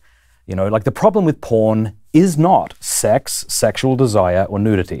isn't. Like the problem with porn is not sex, sexual desire, or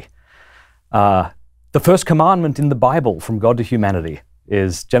nudity. The first commandment in the Bible from God to humanity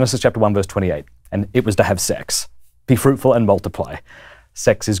is Genesis chapter 1, verse 28. And it was to have sex. Be fruitful and multiply.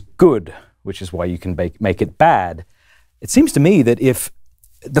 Sex is good, which is why you can make it bad. It seems to me that if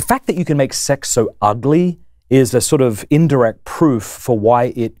the fact that you can make sex so ugly is a sort of indirect proof for why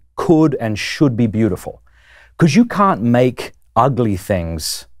it could and should be beautiful. Because you can't make ugly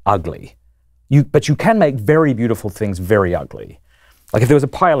things ugly. But you can make very beautiful things very ugly. Like if there was a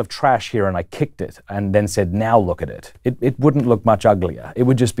pile of trash here and I kicked it and then said, now look at it, it wouldn't look much uglier. It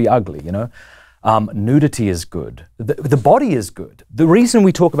would just be ugly, Nudity is good. The body is good. The reason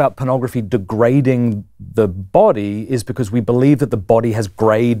we talk about pornography degrading the body is because we believe that the body has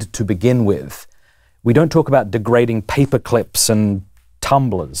grade to begin with. We don't talk about degrading paper clips and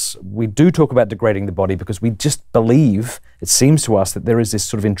tumblers. We do talk about degrading the body because we just believe, it seems to us, that there is this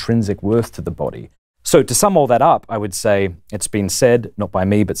sort of intrinsic worth to the body. So to sum all that up, I would say it's been said, not by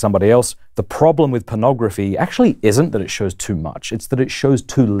me, but somebody else, the problem with pornography actually isn't that it shows too much, it's that it shows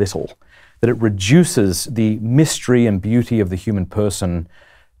too little. That it reduces the mystery and beauty of the human person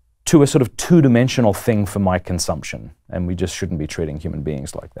to a sort of two-dimensional thing for my consumption. And we just shouldn't be treating human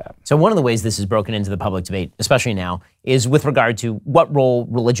beings like that. So one of the ways this is broken into the public debate, especially now, is with regard to what role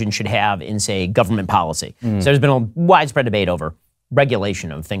religion should have in, say, government policy. So there's been a widespread debate over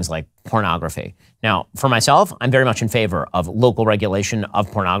regulation of things like pornography. Now, for myself, I'm very much in favor of local regulation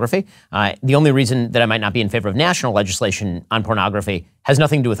of pornography. The only reason that I might not be in favor of national legislation on pornography has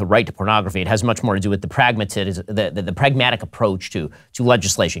nothing to do with the right to pornography. It has much more to do with the pragmatic approach to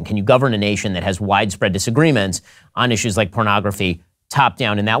legislation. Can you govern a nation that has widespread disagreements on issues like pornography top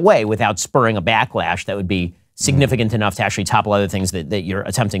down in that way without spurring a backlash that would be significant enough to actually topple other things that you're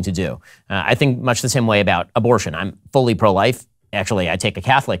attempting to do? I think much the same way about abortion. I'm fully pro-life. Actually, I take a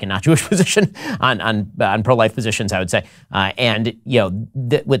Catholic and not Jewish position on pro-life positions, I would say.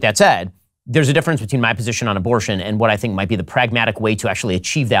 With that said, there's a difference between my position on abortion and what I think might be the pragmatic way to actually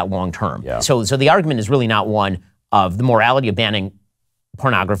achieve that long term. Yeah. So the argument is really not one of the morality of banning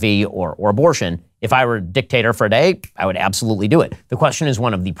pornography or abortion. If I were a dictator for a day, I would absolutely do it. The question is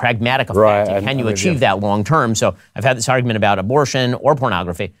one of the pragmatic effect. Right, can you achieve that long term? So I've had this argument about abortion or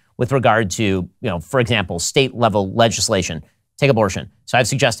pornography with regard to, for example, state level legislation. Take abortion. So I've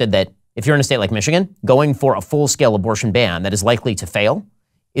suggested that if you're in a state like Michigan, going for a full-scale abortion ban that is likely to fail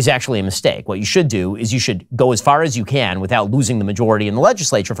is actually a mistake. What you should do is you should go as far as you can without losing the majority in the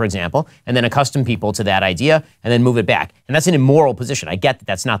legislature, for example, and then accustom people to that idea and then move it back. And that's an immoral position. I get that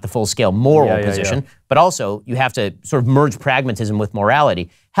that's not the full-scale moral position, but also you have to sort of merge pragmatism with morality.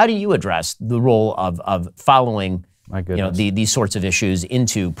 How do you address the role of following these sorts of issues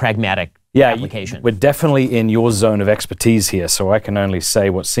into pragmatic application. We're definitely in your zone of expertise here, so I can only say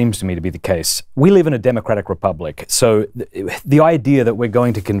what seems to me to be the case. We live in a democratic republic, so the idea that we're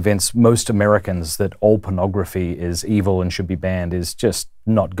going to convince most Americans that all pornography is evil and should be banned is just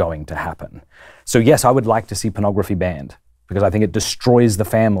not going to happen. So yes, I would like to see pornography banned, because I think it destroys the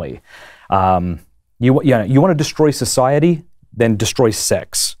family. You want to destroy society, then destroy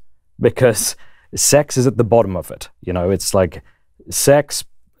sex, because sex is at the bottom of it. It's like sex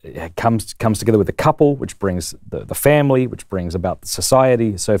comes together with the couple, which brings the family, which brings about the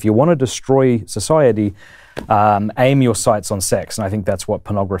society. So if you want to destroy society, aim your sights on sex, and I think that's what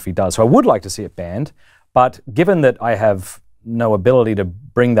pornography does. So I would like to see it banned, but given that I have no ability to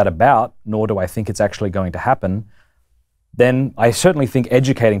bring that about, nor do I think it's actually going to happen, then I certainly think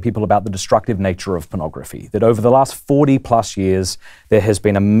educating people about the destructive nature of pornography, that over the last 40 plus years, there has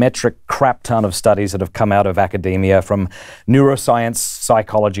been a metric crap ton of studies that have come out of academia from neuroscience,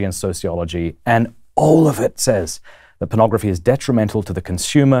 psychology, and sociology, and all of it says that pornography is detrimental to the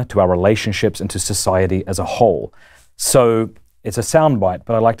consumer, to our relationships, and to society as a whole. So it's a soundbite,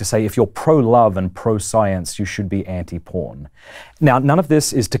 but I like to say if you're pro-love and pro-science, you should be anti-porn. Now, none of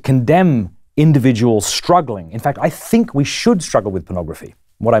this is to condemn individuals struggling. In fact, I think we should struggle with pornography.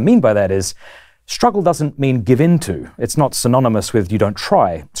 What I mean by that is struggle doesn't mean give in to. It's not synonymous with you don't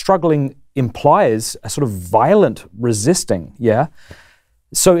try. Struggling implies a sort of violent resisting, yeah?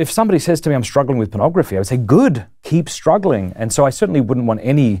 So if somebody says to me, I'm struggling with pornography, I would say, good, keep struggling. And so I certainly wouldn't want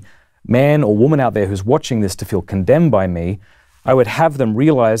any man or woman out there who's watching this to feel condemned by me. I would have them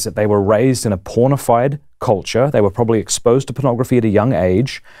realize that they were raised in a pornified culture. They were probably exposed to pornography at a young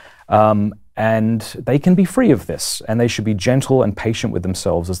age. And they can be free of this, and they should be gentle and patient with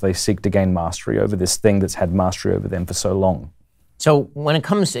themselves as they seek to gain mastery over this thing that's had mastery over them for so long. So when it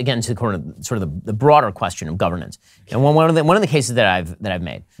comes, again, to sort of the broader question of governance, and one of the cases that I've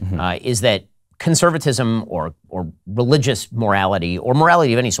made is that conservatism or religious morality or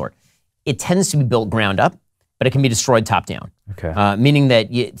morality of any sort, it tends to be built ground up, but it can be destroyed top down. Okay. Meaning that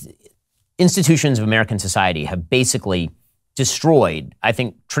institutions of American society have basically destroyed, I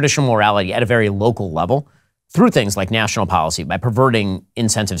think, traditional morality at a very local level through things like national policy, by perverting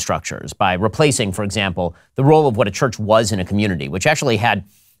incentive structures, by replacing, for example, the role of what a church was in a community, which actually had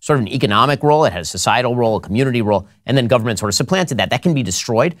sort of an economic role, it had a societal role, a community role, and then government sort of supplanted that. That can be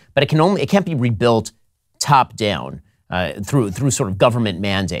destroyed, but it can't be rebuilt top down through sort of government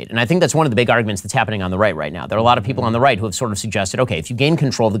mandate. And I think that's one of the big arguments that's happening on the right now. There are a lot of people on the right who have sort of suggested, okay, if you gain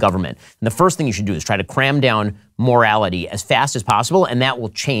control of the government, then the first thing you should do is try to cram down morality as fast as possible, and that will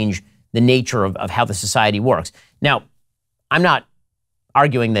change the nature of how the society works. Now, I'm not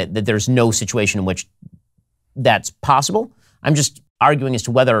arguing that there's no situation in which that's possible. I'm just arguing as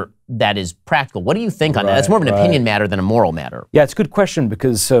to whether that is practical. What do you think on that? It's more of an opinion matter than a moral matter. Yeah, it's a good question,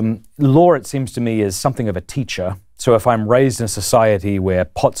 because law, it seems to me, is something of a teacher. So if I'm raised in a society where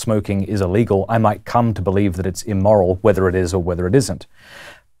pot smoking is illegal, I might come to believe that it's immoral, whether it is or whether it isn't.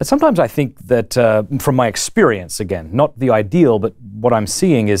 But sometimes I think that, from my experience, again, not the ideal, but what I'm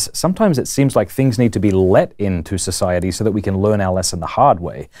seeing is sometimes it seems like things need to be let into society so that we can learn our lesson the hard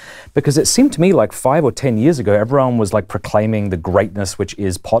way. Because it seemed to me like 5 or 10 years ago, everyone was like proclaiming the greatness which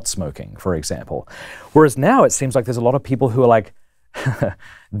is pot smoking, for example. Whereas now it seems like there's a lot of people who are like,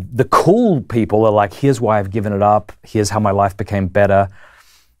 the cool people are like, here's why I've given it up, here's how my life became better.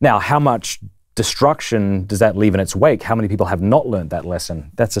 Now, how much destruction does that leave in its wake? How many people have not learned that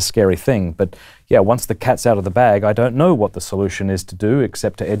lesson? That's a scary thing. But yeah, once the cat's out of the bag, I don't know what the solution is to do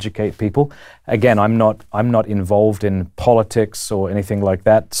except to educate people. Again, I'm not involved in politics or anything like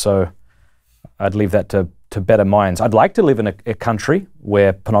that, so I'd leave that to better minds. I'd like to live in a country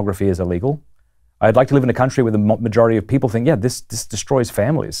where pornography is illegal. I'd like to live in a country where the majority of people think, yeah, this destroys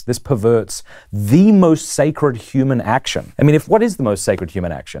families. This perverts the most sacred human action. I mean, what is the most sacred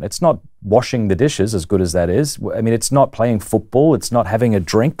human action? It's not washing the dishes, as good as that is. I mean, it's not playing football. It's not having a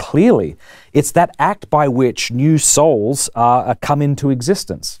drink, clearly. It's that act by which new souls are come into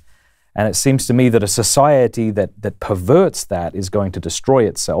existence. And it seems to me that a society that perverts that is going to destroy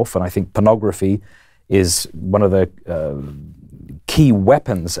itself. And I think pornography is one of the key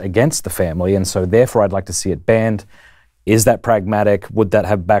weapons against the family, and so therefore I'd like to see it banned. Is that pragmatic? Would that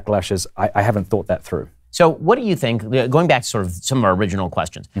have backlashes? I haven't thought that through. So what do you think, going back to sort of some of our original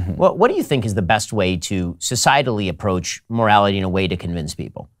questions, what do you think is the best way to societally approach morality in a way to convince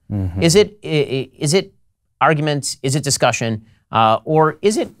people? Is it arguments? Is it discussion? Or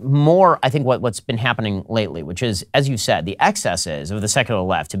is it more, I think, what's been happening lately, which is, as you said, the excesses of the secular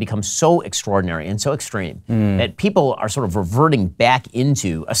left have become so extraordinary and so extreme that people are sort of reverting back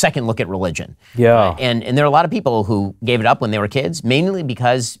into a second look at religion. Yeah. And there are a lot of people who gave it up when they were kids, mainly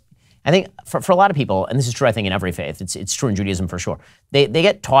because I think for a lot of people, and this is true, I think, in every faith, it's true in Judaism for sure, they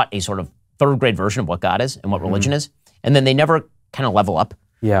get taught a sort of third grade version of what God is and what religion is, and then they never kind of level up.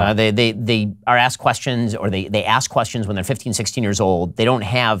 Yeah. They are asked questions, or they ask questions when they're 15, 16 years old. They don't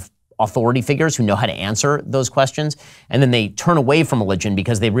have authority figures who know how to answer those questions, and then they turn away from religion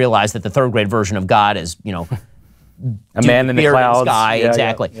because they realize that the third grade version of God is, a man in the clouds. Sky,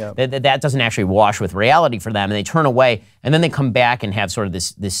 exactly. That doesn't actually wash with reality for them, and they turn away, and then they come back and have sort of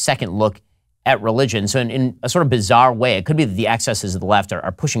this second look at religion. So in a sort of bizarre way, it could be that the excesses of the left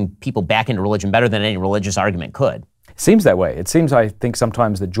are pushing people back into religion better than any religious argument could. Seems that way. It seems, I think,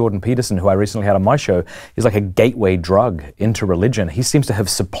 sometimes that Jordan Peterson, who I recently had on my show, is like a gateway drug into religion. He seems to have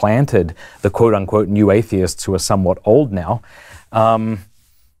supplanted the quote-unquote new atheists who are somewhat old now.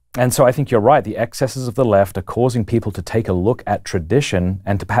 And so I think you're right. The excesses of the left are causing people to take a look at tradition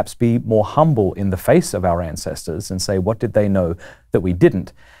and to perhaps be more humble in the face of our ancestors and say, what did they know that we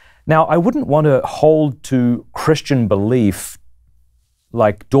didn't? Now, I wouldn't want to hold to Christian belief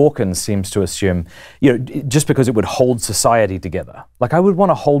like Dawkins seems to assume, just because it would hold society together. Like, I would want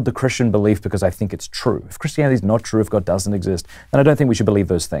to hold the Christian belief because I think it's true. If Christianity is not true, if God doesn't exist, then I don't think we should believe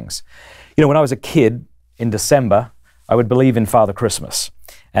those things. When I was a kid in December, I would believe in Father Christmas.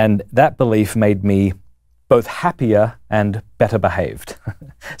 And that belief made me both happier and better behaved,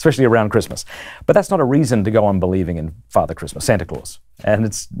 especially around Christmas. But that's not a reason to go on believing in Father Christmas, Santa Claus. And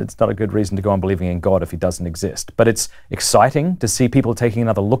it's not a good reason to go on believing in God if he doesn't exist. But it's exciting to see people taking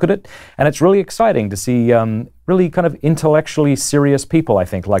another look at it. And it's really exciting to see really kind of intellectually serious people, I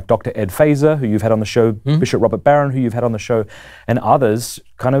think, like Dr. Ed Fazer, who you've had on the show, Bishop Robert Barron, who you've had on the show, and others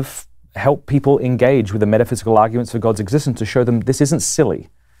kind of help people engage with the metaphysical arguments for God's existence to show them this isn't silly.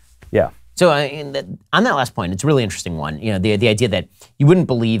 Yeah. So on that last point, it's a really interesting one. The idea that you wouldn't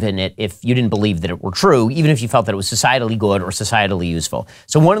believe in it if you didn't believe that it were true, even if you felt that it was societally good or societally useful.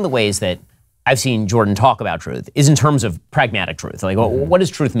 So one of the ways that I've seen Jordan talk about truth is in terms of pragmatic truth. Like, what does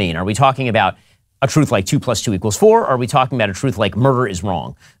truth mean? Are we talking about a truth like 2 + 2 = 4? Or are we talking about a truth like murder is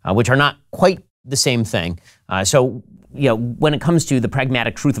wrong, which are not quite the same thing? So when it comes to the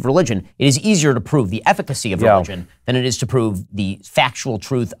pragmatic truth of religion, it is easier to prove the efficacy of religion than it is to prove the factual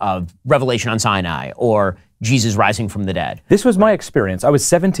truth of revelation on Sinai or Jesus rising from the dead. This was my experience. I was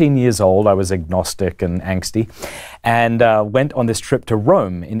 17 years old. I was agnostic and angsty, and went on this trip to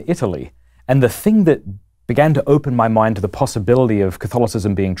Rome in Italy. And the thing that began to open my mind to the possibility of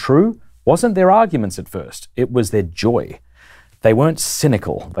Catholicism being true wasn't their arguments at first. It was their joy. They weren't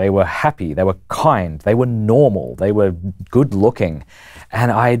cynical. They were happy. They were kind. They were normal. They were good looking.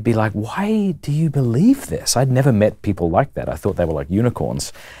 And I'd be like, why do you believe this? I'd never met people like that. I thought they were like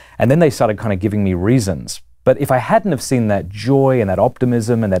unicorns. And then they started kind of giving me reasons. But if I hadn't have seen that joy and that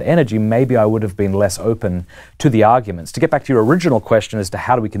optimism and that energy, maybe I would have been less open to the arguments. To get back to your original question as to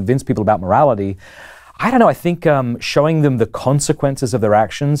how do we convince people about morality, I don't know. I think showing them the consequences of their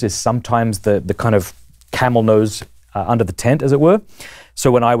actions is sometimes the kind of camel nose under the tent, as it were. So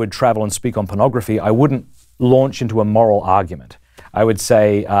when I would travel and speak on pornography, I wouldn't launch into a moral argument. I would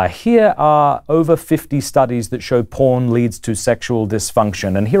say, here are over 50 studies that show porn leads to sexual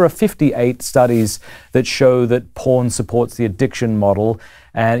dysfunction, and here are 58 studies that show that porn supports the addiction model,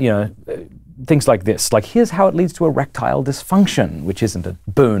 and things like this. Like, here's how it leads to erectile dysfunction, which isn't a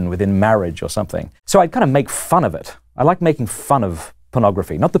boon within marriage or something. So I'd kind of make fun of it. I like making fun of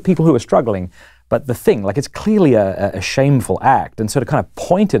pornography, not the people who are struggling, but the thing. Like, it's clearly a shameful act, and so to kind of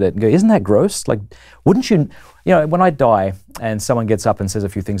point at it and go, isn't that gross? Like, wouldn't you, when I die and someone gets up and says a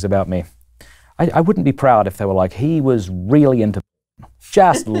few things about me, I wouldn't be proud if they were like, he was really into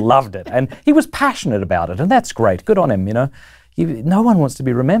just loved it, and he was passionate about it, and that's great, good on him, no one wants to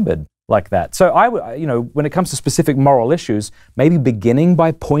be remembered like that. So when it comes to specific moral issues, maybe beginning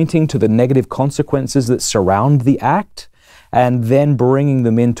by pointing to the negative consequences that surround the act, and then bringing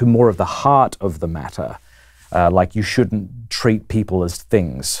them into more of the heart of the matter. Like, you shouldn't treat people as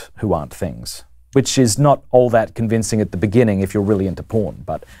things who aren't things, which is not all that convincing at the beginning if you're really into porn,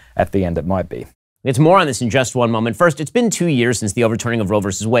 but at the end it might be. We'll get to more on this in just one moment. First, it's been 2 years since the overturning of Roe v.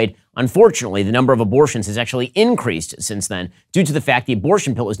 Wade. Unfortunately, the number of abortions has actually increased since then due to the fact the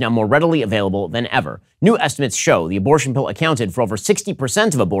abortion pill is now more readily available than ever. New estimates show the abortion pill accounted for over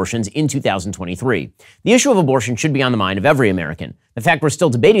 60% of abortions in 2023. The issue of abortion should be on the mind of every American. The fact we're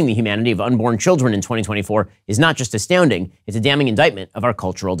still debating the humanity of unborn children in 2024 is not just astounding, it's a damning indictment of our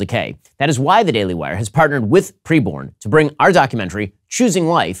cultural decay. That is why the Daily Wire has partnered with Preborn to bring our documentary, Choosing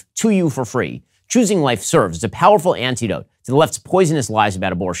Life, to you for free. Choosing Life serves as a powerful antidote to the left's poisonous lies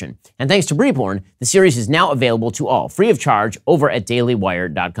about abortion. And thanks to Preborn, the series is now available to all, free of charge, over at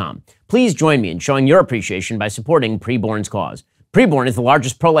dailywire.com. Please join me in showing your appreciation by supporting Preborn's cause. Preborn is the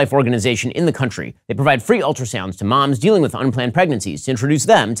largest pro-life organization in the country. They provide free ultrasounds to moms dealing with unplanned pregnancies to introduce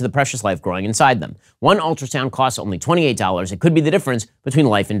them to the precious life growing inside them. One ultrasound costs only $28. It could be the difference between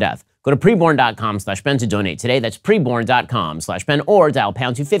life and death. Go to preborn.com/Ben to donate today. That's preborn.com/Ben, or dial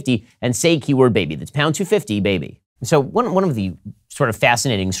pound 250 and say keyword baby. That's pound 250 baby. So one of the sort of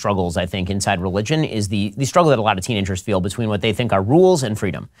fascinating struggles, I think, inside religion is the struggle that a lot of teenagers feel between what they think are rules and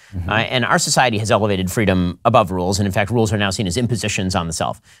freedom. And our society has elevated freedom above rules, and in fact, rules are now seen as impositions on the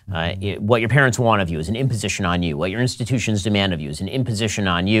self. What your parents want of you is an imposition on you. What your institutions demand of you is an imposition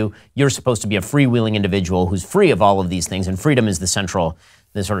on you. You're supposed to be a freewheeling individual who's free of all of these things, and freedom is the sort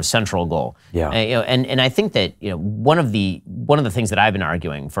of central goal. Yeah. And I think that one of the things that I've been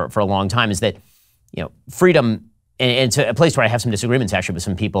arguing for a long time is that freedom. And it's a place where I have some disagreements actually with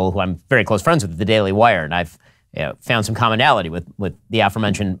some people who I'm very close friends with at the Daily Wire, and I've found some commonality with the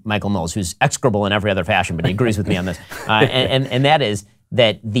aforementioned Michael Knowles, who's execrable in every other fashion, but he agrees with me on this. And that is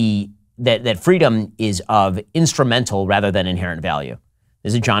that freedom is of instrumental rather than inherent value.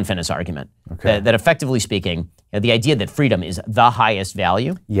 This is a John Finnis argument. Okay. That effectively speaking, the idea that freedom is the highest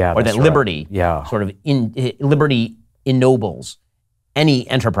value, or that liberty liberty ennobles any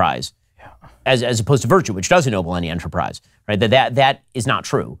enterprise. As opposed to virtue, which does ennoble any enterprise, right? That is not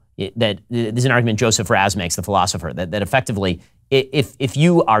true. There's an argument Joseph Raz makes, the philosopher, that effectively, if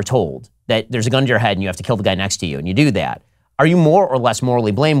you are told that there's a gun to your head and you have to kill the guy next to you, and you do that, are you more or less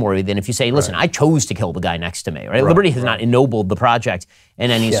morally blameworthy than if you say, listen, I chose to kill the guy next to me, right? Liberty has not ennobled the project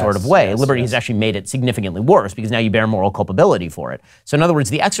in any sort of way. Liberty has actually made it significantly worse because now you bear moral culpability for it. So in other words,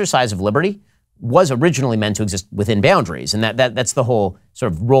 the exercise of liberty was originally meant to exist within boundaries, and that's the whole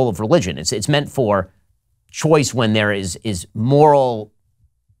sort of role of religion. It's meant for choice when there is moral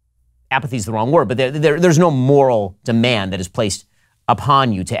apathy is the wrong word, but there's no moral demand that is placed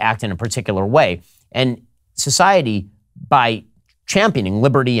upon you to act in a particular way. And society, by championing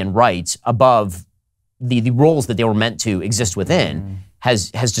liberty and rights above the roles that they were meant to exist within,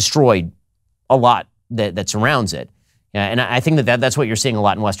 has destroyed a lot that surrounds it. And I think that's what you're seeing a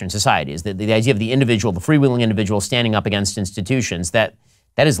lot in Western society, is that the idea of the individual, the freewheeling individual standing up against institutions, that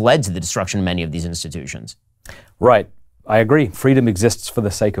has led to the destruction of many of these institutions. Right. I agree. Freedom exists for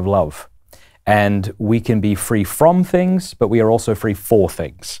the sake of love. And we can be free from things, but we are also free for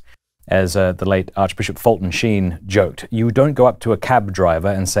things. As the late Archbishop Fulton Sheen joked, you don't go up to a cab driver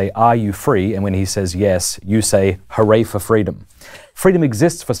and say, "Are you free?" And when he says yes, you say, "Hooray for freedom." Freedom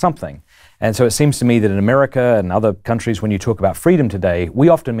exists for something. And so it seems to me that in America and other countries, when you talk about freedom today, we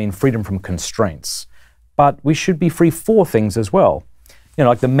often mean freedom from constraints. But we should be free for things as well.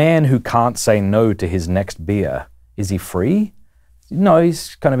 Like the man who can't say no to his next beer, is he free? No,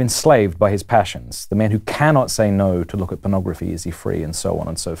 he's kind of enslaved by his passions. The man who cannot say no to look at pornography, is he free? And so on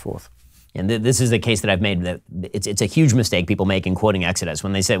and so forth. And this is the case that I've made, that it's a huge mistake people make in quoting Exodus.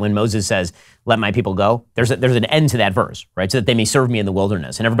 When Moses says, "Let my people go," there's an end to that verse, right? So that they may serve me in the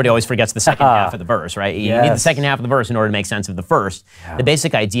wilderness. And everybody always forgets the second half of the verse, right? You need the second half of the verse in order to make sense of the first. Yeah. The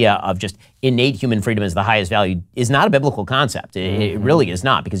basic idea of just innate human freedom as the highest value is not a biblical concept. It really is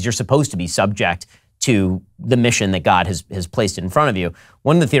not, because you're supposed to be subject to the mission that God has placed in front of you.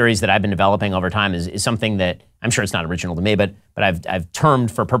 One of the theories that I've been developing over time is something that, I'm sure it's not original to me, but I've termed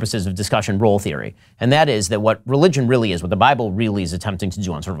for purposes of discussion role theory. And that is that what religion really is, what the Bible really is attempting to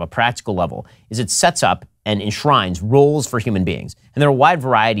do on sort of a practical level, is it sets up and enshrines roles for human beings. And there are a wide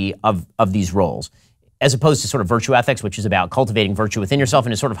variety of these roles, as opposed to sort of virtue ethics, which is about cultivating virtue within yourself,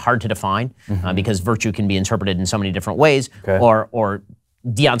 and is sort of hard to define because virtue can be interpreted in so many different ways, or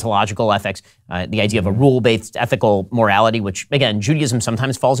deontological ethics, the idea of a rule-based ethical morality, which, again, Judaism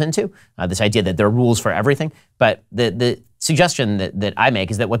sometimes falls into, this idea that there are rules for everything. But the suggestion that I make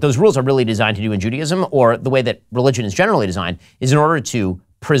is that what those rules are really designed to do in Judaism, or the way that religion is generally designed, is in order to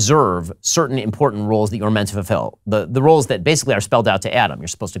preserve certain important roles that you're meant to fulfill. The roles that basically are spelled out to Adam. You're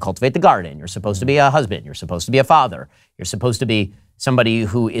supposed to cultivate the garden. You're supposed to be a husband. You're supposed to be a father. You're supposed to be somebody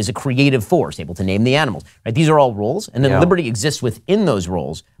who is a creative force, able to name the animals. Right? These are all roles, and then liberty exists within those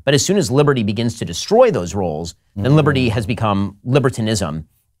roles. But as soon as liberty begins to destroy those roles, then liberty has become libertinism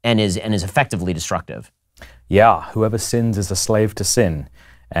and is effectively destructive. Yeah, whoever sins is a slave to sin.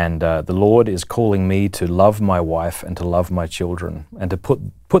 And the Lord is calling me to love my wife and to love my children and to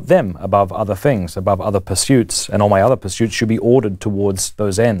put them above other things, above other pursuits. And all my other pursuits should be ordered towards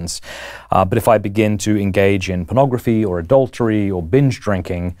those ends. But if I begin to engage in pornography or adultery or binge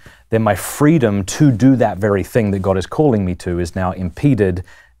drinking, then my freedom to do that very thing that God is calling me to is now impeded,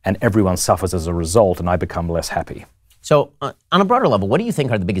 and everyone suffers as a result, and I become less happy. So on a broader level, what do you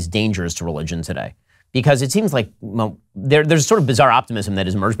think are the biggest dangers to religion today? Because it seems like there's a sort of bizarre optimism that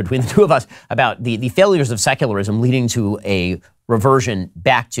has emerged between the two of us about the failures of secularism leading to a reversion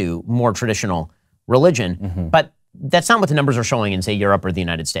back to more traditional religion. But that's not what the numbers are showing in, say, Europe or the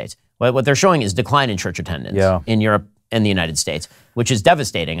United States. What they're showing is decline in church attendance in Europe and the United States, which is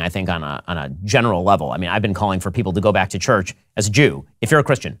devastating, I think, on a general level. I mean, I've been calling for people to go back to church as a Jew. If you're a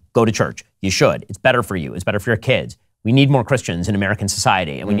Christian, go to church. You should. It's better for you. It's better for your kids. We need more Christians in American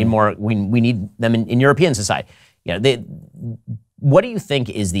society, and we need more. We need them in European society. You know, what do you think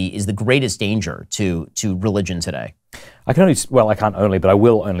is the greatest danger to religion today? I can't only, but I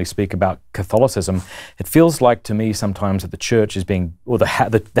will only speak about Catholicism. It feels like to me sometimes that the church is being, or the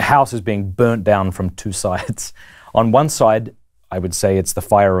house is being burnt down from two sides. On one side, I would say it's the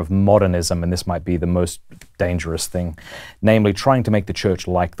fire of modernism, and this might be the most dangerous thing, namely trying to make the church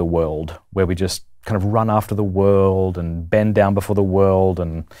like the world, where we just kind of run after the world and bend down before the world.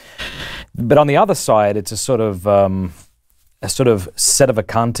 But on the other side, it's a sort of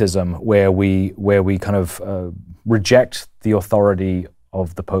sedevacantism where we kind of reject the authority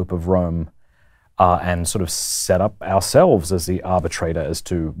of the Pope of Rome and sort of set up ourselves as the arbitrator as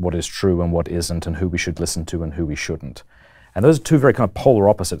to what is true and what isn't, and who we should listen to and who we shouldn't. And those are two very kind of polar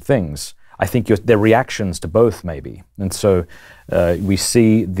opposite things. I think they're reactions to both, maybe. And so we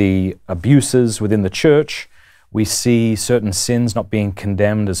see the abuses within the church. We see certain sins not being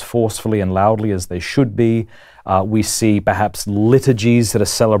condemned as forcefully and loudly as they should be. We see perhaps liturgies that are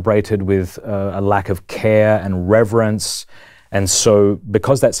celebrated with a lack of care and reverence. And so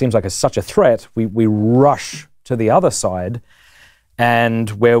because that seems like such a threat, we rush to the other side, and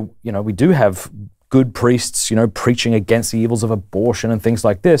where we do have good priests preaching against the evils of abortion and things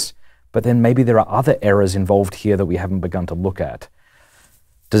like this, but then maybe there are other errors involved here that we haven't begun to look at.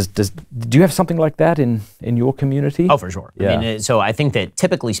 Do you have something like that in your community? Oh, for sure. Yeah. I mean, so I think that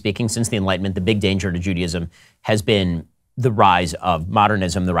typically speaking, since the Enlightenment, the big danger to Judaism has been the rise of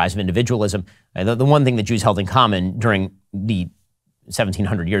modernism, the rise of individualism. The one thing that Jews held in common during the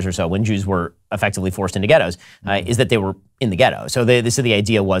 1700 years or so, when Jews were effectively forced into ghettos, is that they were in the ghetto. So the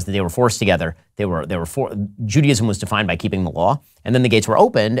idea was that they were forced together. Judaism was defined by keeping the law, and then the gates were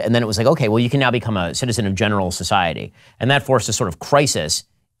opened, and then it was like, okay, well, you can now become a citizen of general society, and that forced a sort of crisis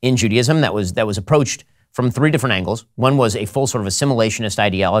in Judaism that was approached from three different angles. One was a full sort of assimilationist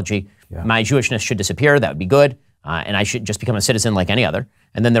ideology. Yeah. My Jewishness should disappear. That would be good, and I should just become a citizen like any other.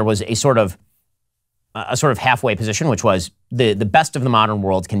 And then there was a sort of halfway position, which was the best of the modern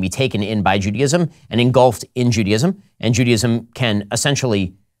world can be taken in by Judaism and engulfed in Judaism, and Judaism can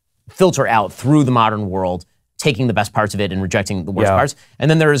essentially filter out through the modern world, taking the best parts of it and rejecting the worst parts. And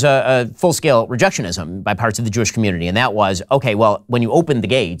then there is a full-scale rejectionism by parts of the Jewish community, and that was, okay, well, when you opened the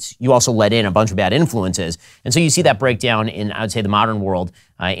gates, you also let in a bunch of bad influences. And so you see that breakdown in, I would say, the modern world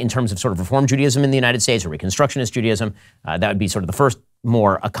in terms of sort of Reform Judaism in the United States or Reconstructionist Judaism. That would be sort of the first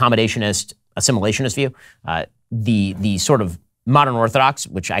more accommodationist, assimilationist view. The sort of modern Orthodox,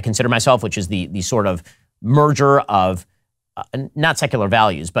 which I consider myself, which is the sort of merger of not secular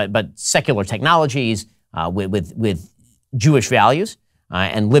values, but secular technologies with Jewish values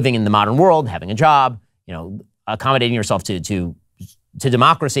and living in the modern world, having a job, accommodating yourself to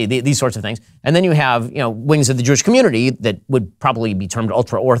democracy, these sorts of things. And then you have wings of the Jewish community that would probably be termed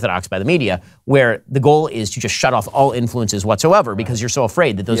ultra-Orthodox by the media, where the goal is to just shut off all influences whatsoever because you're so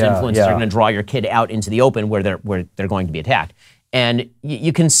afraid that those influences are going to draw your kid out into the open where they're going to be attacked. And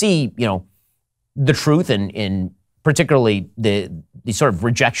you can see the truth in particularly the sort of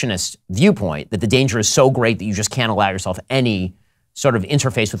rejectionist viewpoint, that the danger is so great that you just can't allow yourself any sort of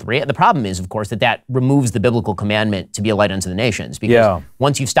interface with reality. The problem is, of course, that removes the biblical commandment to be a light unto the nations. Because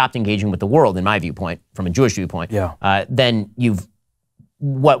once you've stopped engaging with the world, in my viewpoint, from a Jewish viewpoint, then you've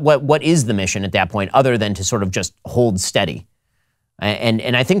what is the mission at that point other than to sort of just hold steady?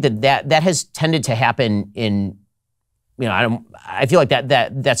 And I think that has tended to happen in, I feel like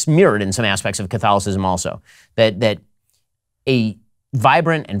that's mirrored in some aspects of Catholicism also. That a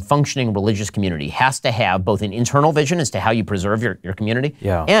vibrant and functioning religious community has to have both an internal vision as to how you preserve your community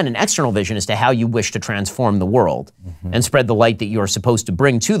and an external vision as to how you wish to transform the world and spread the light that you're supposed to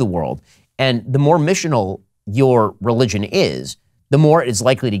bring to the world. And the more missional your religion is, the more it is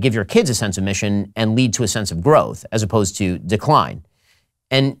likely to give your kids a sense of mission and lead to a sense of growth as opposed to decline.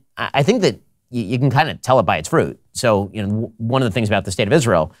 And I think that you can kind of tell it by its fruit. So, one of the things about the state of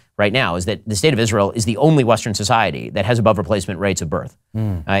Israel right now is that the state of Israel is the only Western society that has above replacement rates of birth.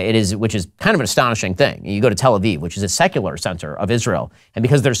 Which is kind of an astonishing thing. You go to Tel Aviv, which is a secular center of Israel, and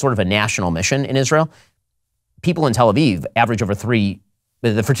because there's sort of a national mission in Israel, people in Tel Aviv average over 3.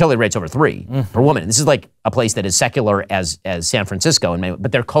 The fertility rate's over 3 per woman. This is like a place that is secular as San Francisco,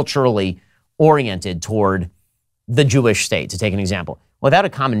 but they're culturally oriented toward the Jewish state, to take an example. without a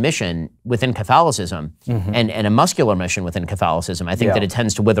common mission within Catholicism and a muscular mission within Catholicism, I think that it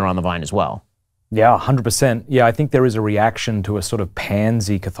tends to wither on the vine as well. Yeah, 100%. Yeah, I think there is a reaction to a sort of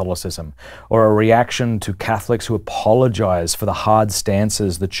pansy Catholicism, or a reaction to Catholics who apologize for the hard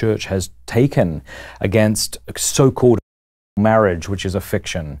stances the Church has taken against so-called marriage, which is a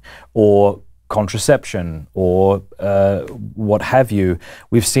fiction, or contraception, or what have you.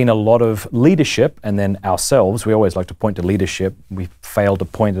 We've seen a lot of leadership, and then ourselves, we always like to point to leadership, we fail to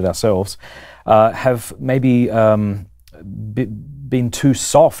point at ourselves, have maybe been too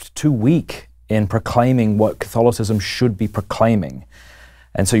soft, too weak in proclaiming what Catholicism should be proclaiming.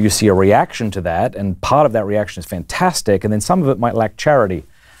 And so you see a reaction to that, and part of that reaction is fantastic, and then some of it might lack charity.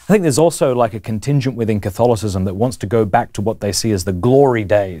 I think there's also like a contingent within Catholicism that wants to go back to what they see as the glory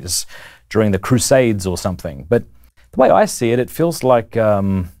days during the Crusades or something. But the way I see it, it feels like, I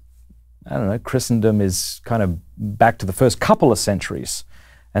don't know, Christendom is kind of back to the first couple of centuries.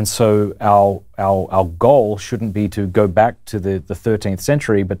 And so our goal shouldn't be to go back to the 13th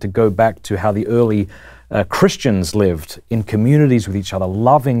century, but to go back to how the early Christians lived in communities with each other,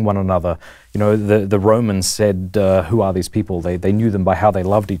 loving one another. You know, the Romans said, who are these people? They knew them by how they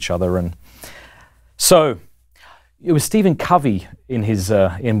loved each other. And so it was Stephen Covey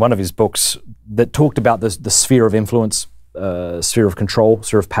in one of his books that talked about the sphere of influence, sphere of control,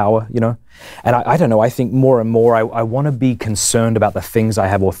 sphere of power, you know. And I don't know, I think more and more I want to be concerned about the things I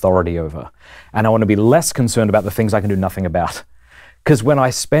have authority over. And I want to be less concerned about the things I can do nothing about. Because when I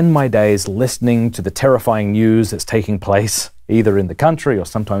spend my days listening to the terrifying news that's taking place, either in the country or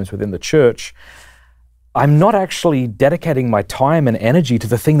sometimes within the church, I'm not actually dedicating my time and energy to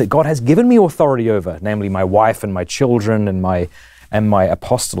the thing that God has given me authority over, namely my wife and my children and my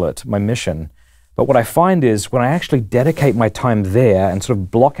apostolate, my mission. But what I find is when I actually dedicate my time there and sort of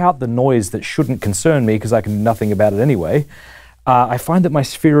block out the noise that shouldn't concern me because I can do nothing about it anyway, I find that my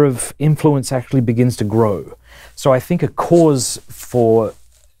sphere of influence actually begins to grow. So I think a cause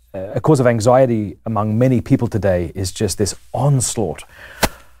of anxiety among many people today is just this onslaught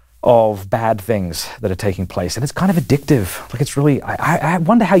of bad things that are taking place. And it's kind of addictive. Like, it's really, I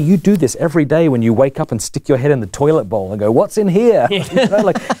wonder how you do this every day when you wake up and stick your head in the toilet bowl and go, what's in here? You know,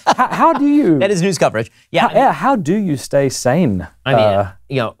 like, how do you? That is news coverage. Yeah. How do you stay sane? I mean,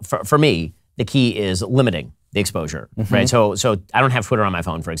 you know, for me, the key is limiting the exposure, right? So I don't have Twitter on my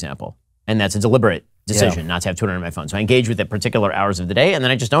phone, for example. And that's a deliberate decision not to have Twitter on my phone. So I engage with it particular hours of the day, and then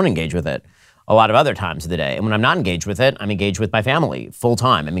I just don't engage with it a lot of other times of the day. And when I'm not engaged with it, I'm engaged with my family full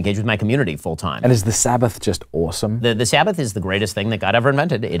time. I'm engaged with my community full time. And is the Sabbath just awesome? The Sabbath is the greatest thing that God ever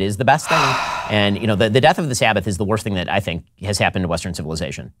invented. It is the best thing. And you know, the death of the Sabbath is the worst thing that I think has happened to Western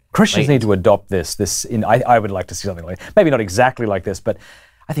civilization. Christians need to adopt this. I would like to see something like, maybe not exactly like this, but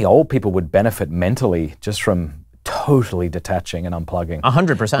I think old people would benefit mentally just from totally detaching and unplugging.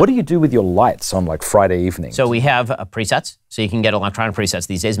 100%. What do you do with your lights on like Friday evenings? So we have presets. So you can get electronic presets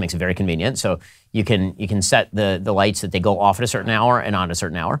these days. It makes it very convenient. So you can set the lights that they go off at a certain hour and on a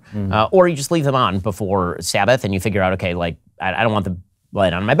certain hour. Or you just leave them on before Sabbath and you figure out, okay, like I don't want the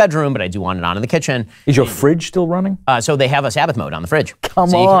light on in my bedroom, but I do want it on in the kitchen. Is your fridge still running? So they have a Sabbath mode on the fridge.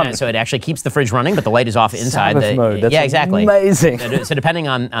 Come on. So it actually keeps the fridge running, but the light is off inside. Sabbath mode. That's exactly. Amazing. So depending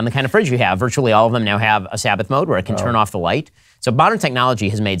on the kind of fridge you have, virtually all of them now have a Sabbath mode where it can turn off the light. So modern technology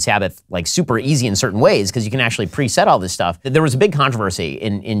has made Sabbath like super easy in certain ways because you can actually preset all this stuff. There was a big controversy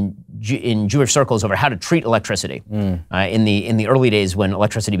in Jewish circles over how to treat electricity in the early days when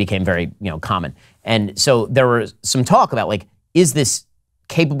electricity became very common. And so there was some talk about like, is this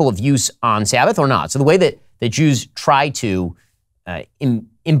capable of use on Sabbath or not? So the way that Jews try to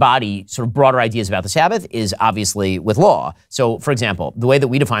embody sort of broader ideas about the Sabbath is obviously with law. So for example, the way that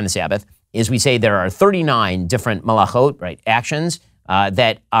we define the Sabbath is we say there are 39 different malachot, right, actions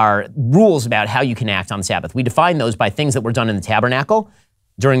that are rules about how you can act on the Sabbath. We define those by things that were done in the tabernacle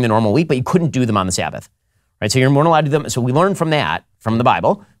during the normal week, but you couldn't do them on the Sabbath. Right, so you weren't allowed to do them. So we learned from that, from the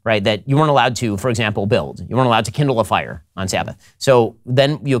Bible, right, that you weren't allowed to, for example, build. You weren't allowed to kindle a fire on Sabbath. So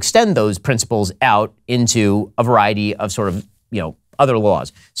then you extend those principles out into a variety of sort of, other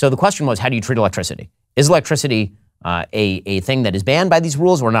laws. So the question was, how do you treat electricity? Is electricity a thing that is banned by these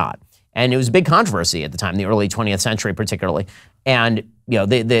rules or not? And it was a big controversy at the time, the early 20th century particularly. And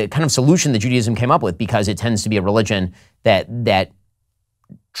the kind of solution that Judaism came up with, because it tends to be a religion that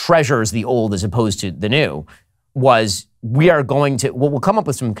treasures the old as opposed to the new, was we'll come up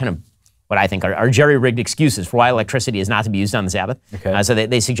with some kind of what I think are jerry-rigged excuses for why electricity is not to be used on the Sabbath. Okay. So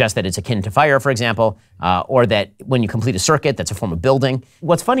they suggest that it's akin to fire, for example, or that when you complete a circuit, that's a form of building.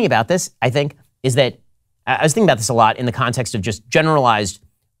 What's funny about this, I think, is that I was thinking about this a lot in the context of just generalized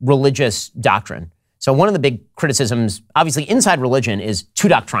religious doctrine. So one of the big criticisms, obviously inside religion, is too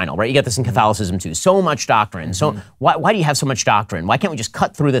doctrinal, right? You get this in Catholicism too. So much doctrine. So why do you have so much doctrine? Why can't we just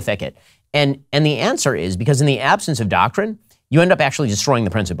cut through the thicket? And the answer is because in the absence of doctrine, you end up actually destroying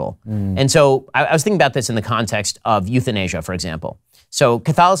the principle. And so I was thinking about this in the context of euthanasia, for example. So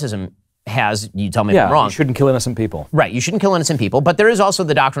Catholicism has, you tell me if I'm wrong. You shouldn't kill innocent people. Right, you shouldn't kill innocent people, but there is also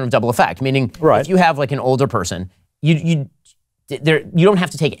the doctrine of double effect, meaning if you have like an older person, you don't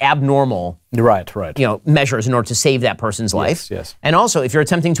have to take abnormal measures in order to save that person's life. Yes. And also, if you're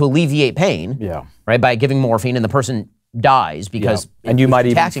attempting to alleviate pain, right, by giving morphine and the person dies because and you might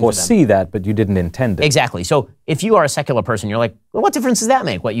even foresee that, but you didn't intend it. Exactly. So if you are a secular person, you're like, well, what difference does that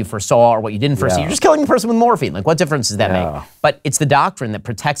make? What you foresaw or what you didn't foresee? You're just killing the person with morphine. Like, what difference does that make? But it's the doctrine that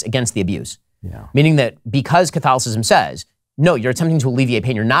protects against the abuse. Meaning that because Catholicism says, no, you're attempting to alleviate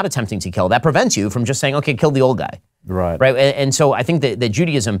pain, you're not attempting to kill, that prevents you from just saying, okay, kill the old guy. Right. And so I think that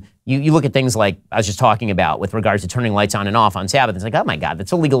Judaism, you look at things like I was just talking about with regards to turning lights on and off on Sabbath. It's like, oh my God, that's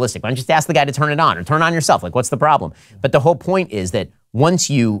so legalistic. Why don't you just ask the guy to turn it on or turn it on yourself? Like, what's the problem? But the whole point is that once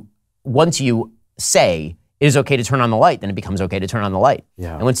you say it is okay to turn on the light, then it becomes okay to turn on the light.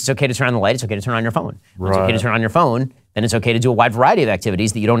 And once it's okay to turn on the light, it's okay to turn on your phone. When it's okay to turn on your phone, then it's okay to do a wide variety of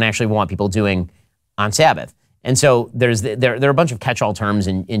activities that you don't actually want people doing on Sabbath. And so there are a bunch of catch-all terms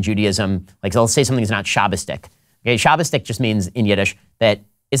in Judaism. Like, so let's say something is not Shabbistic. Okay, Shabbistic just means in Yiddish that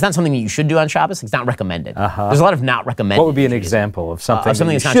it's not something that you should do on Shabbos. It's not recommended. There's a lot of not recommended. What would be an example of something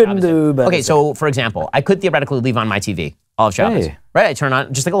that you that's not shouldn't do? But okay, so for example, I could theoretically leave on my TV all of Shabbos. Right, I turn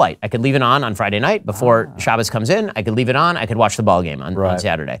on just like a light. I could leave it on Friday night before Shabbos comes in. I could leave it on. I could watch the ball game on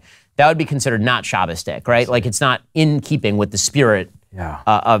Saturday. That would be considered not Shabbistic, right? Like it's not in keeping with the spirit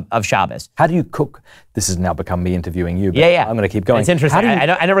of Shabbos. How do you cook? This has now become me interviewing you, but I'm going to keep going. It's interesting.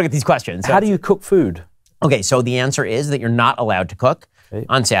 I never get these questions. So how do you cook food? Okay, so the answer is that you're not allowed to cook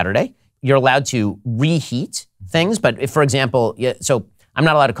on Saturday. You're allowed to reheat things, but if, for example, so I'm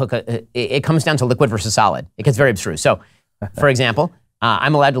not allowed to cook, it comes down to liquid versus solid. It gets very abstruse. So, for example,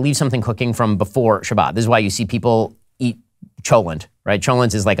 I'm allowed to leave something cooking from before Shabbat. This is why you see people eat cholent, right?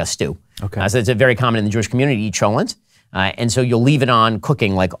 Cholent is like a stew. So it's very common in the Jewish community to eat cholent. And so you'll leave it on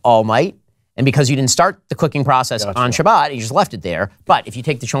cooking like all night. And because you didn't start the cooking process on Shabbat, you just left it there. But if you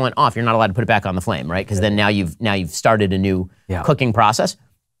take the cholent off, you're not allowed to put it back on the flame, right? Because then now you've started a new cooking process.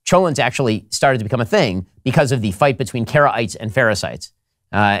 Cholent's actually started to become a thing because of the fight between Karaites and Pharisees.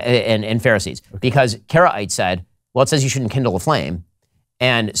 Because Karaites said, well, it says you shouldn't kindle a flame.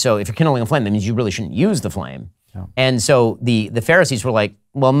 And so if you're kindling a flame, that means you really shouldn't use the flame. And so the Pharisees were like,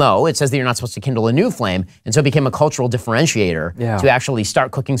 well, no, it says that you're not supposed to kindle a new flame. And so it became a cultural differentiator to actually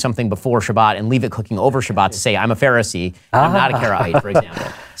start cooking something before Shabbat and leave it cooking over Shabbat to say, I'm a Pharisee, I'm not a Karaite, for example.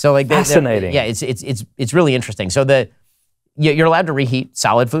 So like, fascinating. It's really interesting. So you're allowed to reheat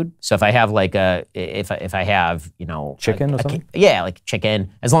solid food. So if I have like if I have, chicken or something? Like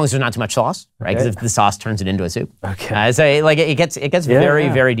chicken, as long as there's not too much sauce, right? Because if the sauce turns it into a soup. So like it gets very,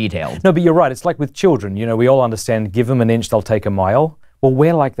 very detailed. No, but you're right. It's like with children, we all understand, give them an inch, they'll take a mile. Well,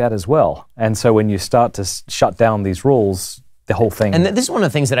 we're like that as well. And so when you start to shut down these rules, the whole thing. And this is one of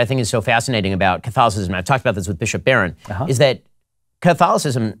the things that I think is so fascinating about Catholicism. I've talked about this with Bishop Barron, is that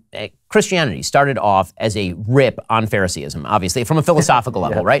Catholicism, Christianity started off as a rip on Phariseeism, obviously, from a philosophical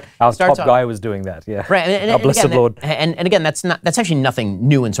level, right? Our top guy was doing that, Right, and blessed Lord. And again, that's actually nothing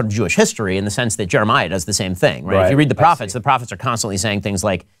new in sort of Jewish history in the sense that Jeremiah does the same thing, right? If you read the prophets are constantly saying things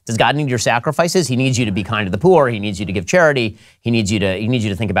like, does God need your sacrifices? He needs you to be kind to the poor. He needs you to give charity. He needs you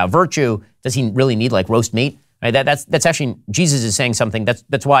to think about virtue. Does he really need like roast meat? Right, that's actually, Jesus is saying something,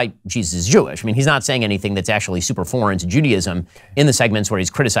 that's why Jesus is Jewish. I mean, he's not saying anything that's actually super foreign to Judaism in the segments where he's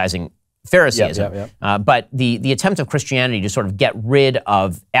criticizing Phariseeism. But the attempt of Christianity to sort of get rid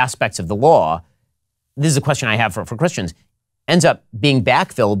of aspects of the law, this is a question I have for Christians, ends up being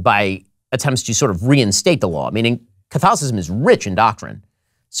backfilled by attempts to sort of reinstate the law, meaning Catholicism is rich in doctrine.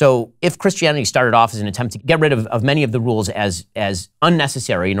 So if Christianity started off as an attempt to get rid of many of the rules as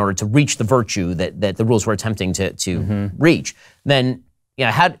unnecessary in order to reach the virtue that the rules were attempting to reach, then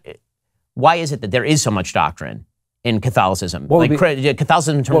why is it that there is so much doctrine in Catholicism?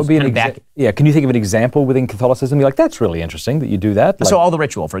 Catholicism in terms of coming back. Can you think of an example within Catholicism? You're like, that's really interesting that you do that. So all the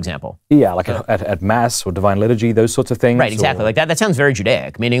ritual, for example. Like at Mass or Divine Liturgy, those sorts of things. Right, exactly. Like that sounds very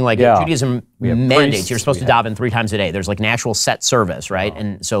Judaic, meaning like Judaism mandates you're supposed to daven 3 times a day. There's like an actual set service, right?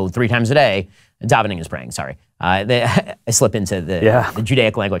 And so 3 times a day, davening is praying, sorry. I slip into the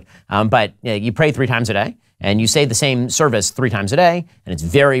Judaic language. But you pray 3 times a day, and you say the same service 3 times a day, and it's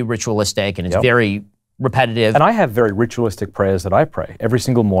very ritualistic, and it's very repetitive. And I have very ritualistic prayers that I pray. Every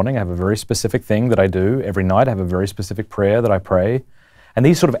single morning I have a very specific thing that I do. Every night I have a very specific prayer that I pray. And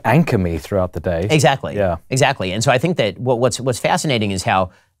these sort of anchor me throughout the day. Exactly. Yeah. Exactly. And so I think that what's fascinating is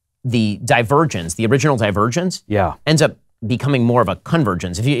how the divergence, the original divergence, ends up becoming more of a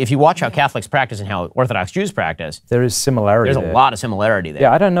convergence. If you watch how Catholics practice and how Orthodox Jews practice, there is similarity. There's a lot of similarity there.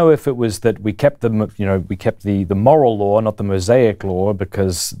 Yeah, I don't know if it was that we kept the moral law, not the Mosaic law,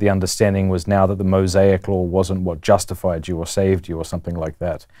 because the understanding was now that the Mosaic law wasn't what justified you or saved you or something like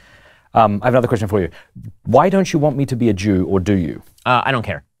that. I have another question for you. Why don't you want me to be a Jew, or do you? I don't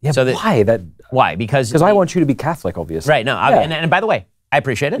care. Yeah, so why? Why? Because I want you to be Catholic, obviously. Right. No. And by the way, I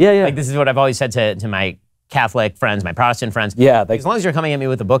appreciate it. Yeah. Like, this is what I've always said to my Catholic friends, my Protestant friends. Yeah. As long as you're coming at me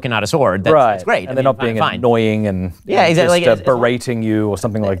with a book and not a sword, that's great. And they're not being annoying and exactly. just berating you or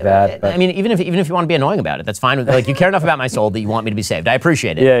something like that. I mean, even if you want to be annoying about it, that's fine. Like, you care enough about my soul that you want me to be saved. I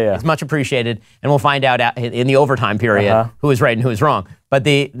appreciate it. Yeah. It's much appreciated, and we'll find out in the overtime period who is right and who is wrong. But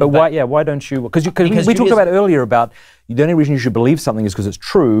why? Yeah. Why don't you? Because we talked about earlier about the only reason you should believe something is because it's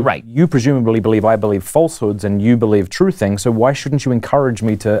true. Right. You presumably believe I believe falsehoods, and you believe true things. So why shouldn't you encourage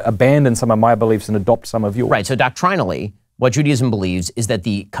me to abandon some of my beliefs and adopt some of yours? Right. So doctrinally, what Judaism believes is that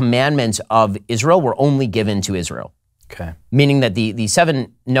the commandments of Israel were only given to Israel. Okay. Meaning that the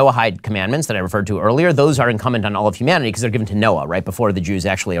 7 Noahide commandments that I referred to earlier, those are incumbent on all of humanity because they're given to Noah, right before the Jews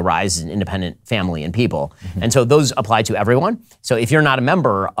actually arise as an independent family and people. Mm-hmm. And so those apply to everyone. So if you're not a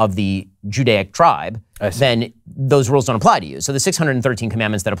member of the Judaic tribe, then those rules don't apply to you. So the 613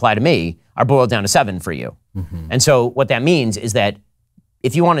 commandments that apply to me are boiled down to 7 for you. Mm-hmm. And so what that means is that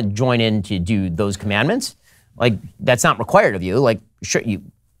if you want to join in to do those commandments, like, that's not required of you. Like, sure, you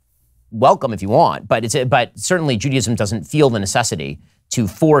welcome if you want, but certainly Judaism doesn't feel the necessity to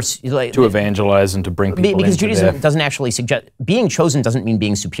force to evangelize and to bring people because Judaism doesn't actually suggest being chosen doesn't mean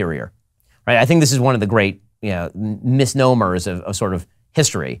being superior, right? I think this is one of the great misnomers of sort of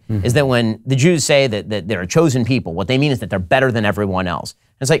history, is that when the Jews say that they're a chosen people, what they mean is that they're better than everyone else.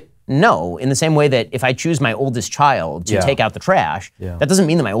 And it's like, no, in the same way that if I choose my oldest child to take out the trash, that doesn't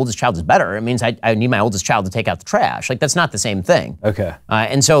mean that my oldest child is better. It means I need my oldest child to take out the trash. Like, that's not the same thing. Okay.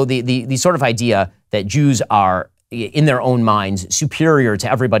 And so the sort of idea that Jews are, in their own minds, superior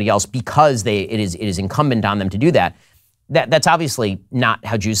to everybody else because it is incumbent on them to do that, that's obviously not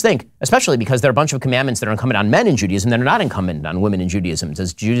how Jews think, especially because there are a bunch of commandments that are incumbent on men in Judaism that are not incumbent on women in Judaism.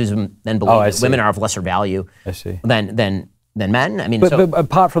 Does Judaism then believe that women are of lesser value than men? I mean, but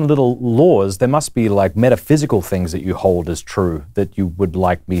apart from little laws, there must be like metaphysical things that you hold as true that you would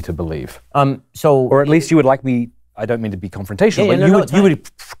like me to believe. Or at least you would like me. I don't mean to be confrontational, but you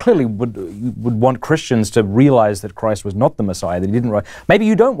would clearly would want Christians to realize that Christ was not the Messiah, that he didn't write. Maybe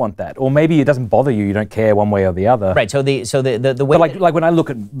you don't want that, or maybe it doesn't bother you. You don't care one way or the other. Right. So the way, but like when I look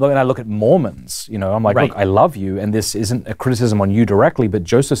at Mormons, I'm like, look, I love you, and this isn't a criticism on you directly, but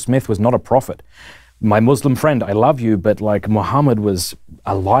Joseph Smith was not a prophet. My Muslim friend, I love you, but like Muhammad was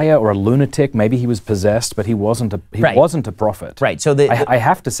a liar or a lunatic. Maybe he was possessed, but he wasn't a prophet. Right. So I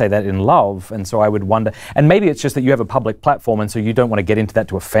have to say that in love, and so I would wonder. And maybe it's just that you have a public platform, and so you don't want to get into that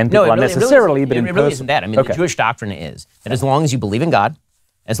to offend people unnecessarily. But it really isn't that. I mean, the Jewish doctrine is that as long as you believe in God,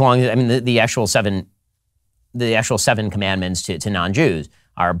 as long as the actual seven commandments to non-Jews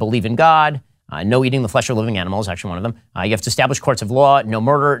are believe in God. No eating the flesh of living animals, actually one of them. You have to establish courts of law, no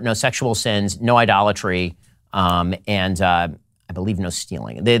murder, no sexual sins, no idolatry, and I believe no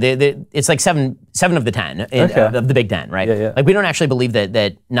stealing. It's like seven of the 10, of the big 10, right? Yeah. Like, we don't actually believe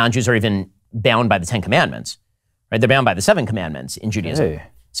that non-Jews are even bound by the 10 commandments, right? They're bound by the 7 commandments in Judaism. Hey.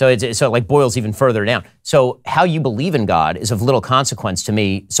 So it like boils even further down. So how you believe in God is of little consequence to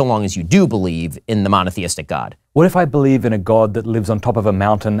me, so long as you do believe in the monotheistic God. What if I believe in a God that lives on top of a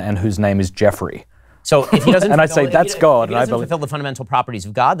mountain and whose name is Jeffrey? So if he doesn't, and I say that's God, if he doesn't fulfill the fundamental properties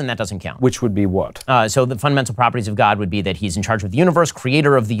of God, then that doesn't count. Which would be what? So the fundamental properties of God would be that he's in charge of the universe,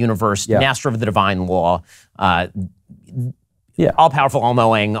 creator of the universe, master of the divine law, all-powerful,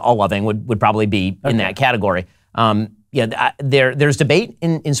 all-knowing, all-loving would probably be in that category. There's debate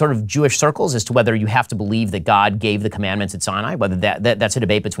in sort of Jewish circles as to whether you have to believe that God gave the commandments at Sinai, whether that's a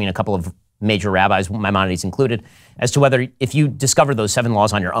debate between a couple of major rabbis, Maimonides included, as to whether if you discover those 7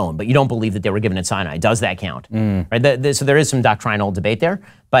 laws on your own, but you don't believe that they were given at Sinai, does that count? Right? So there is some doctrinal debate there,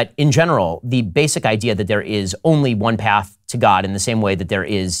 but in general, the basic idea that there is only one path to God in the same way that there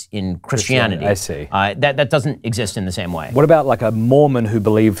is in Christianity. I see. That doesn't exist in the same way. What about like a Mormon who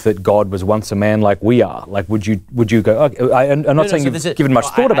believed that God was once a man like we are? Like, would you go, okay, I'm not saying you've given much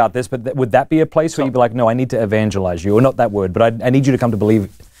thought about this, but would that be a place where you'd be like, no, I need to evangelize you, or not that word, but I need you to come to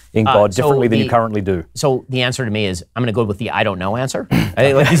believe in God differently than you currently do? So the answer to me is, I'm going to go with the I don't know answer.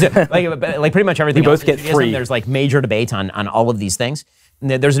 like pretty much everything we both get free. There's like major debate on all of these things.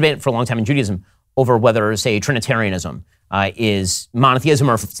 There's a debate for a long time in Judaism. over whether, say, Trinitarianism is monotheism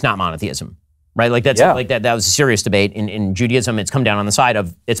or if it's not monotheism, right? Like that's like that was a serious debate in Judaism. It's come down on the side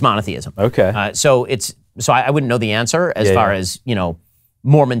of it's monotheism. Okay. So I wouldn't know the answer as far as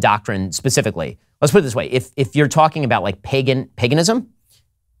Mormon doctrine specifically. Let's put it this way: if you're talking about like paganism,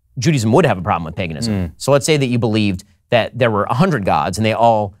 Judaism would have a problem with paganism. So let's say that you believed that there were 100 gods and they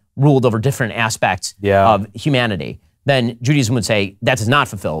all ruled over different aspects of humanity. Then Judaism would say that does not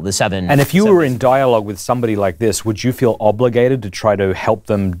fulfill the 7. And if you were in dialogue with somebody like this, would you feel obligated to try to help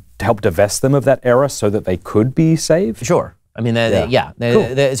divest them of that error so that they could be saved? Sure. I mean,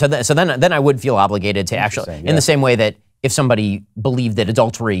 so then I would feel obligated to actually, in the same way that if somebody believed that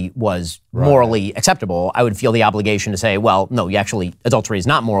adultery was morally acceptable, I would feel the obligation to say, well, no, adultery is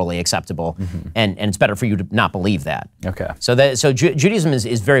not morally acceptable, and it's better for you to not believe that. Okay. So Judaism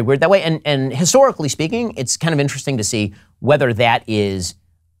is very weird that way, and historically speaking, it's kind of interesting to see whether that is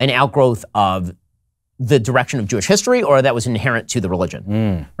an outgrowth of the direction of Jewish history or that was inherent to the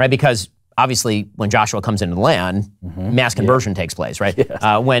religion, right? Because obviously, when Joshua comes into the land, mass conversion takes place, right?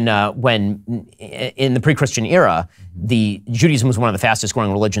 Yes. When in the pre-Christian era, Judaism was one of the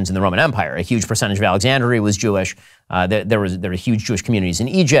fastest-growing religions in the Roman Empire. A huge percentage of Alexandria was Jewish. There were huge Jewish communities in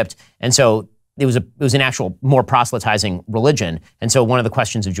Egypt, and so it was an actual more proselytizing religion. And so one of the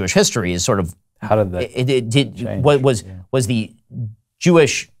questions of Jewish history is sort of how did that was the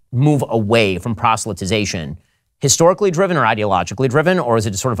Jewish move away from proselytization historically driven or ideologically driven, or is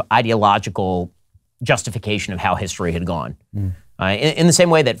it a sort of ideological justification of how history had gone? In the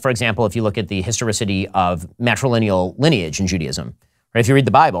same way that, for example, if you look at the historicity of matrilineal lineage in Judaism, right? If you read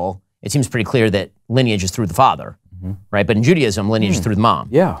the Bible, it seems pretty clear that lineage is through the father, right? But in Judaism, lineage is through the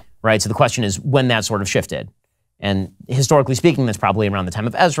mom, right? So the question is when that sort of shifted. And historically speaking, that's probably around the time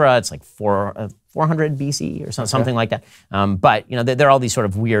of Ezra. It's like 400 BC or something like that. But there are all these sort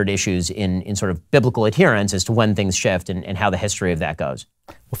of weird issues in sort of biblical adherence as to when things shift and how the history of that goes.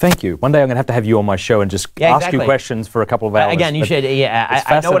 Well, thank you. One day I'm going to have you on my show and just ask you questions for a couple of hours. Again, you should.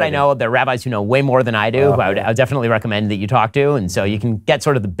 I know what I know. There are rabbis who know way more than I do. Who I would definitely recommend that you talk to, and so you can get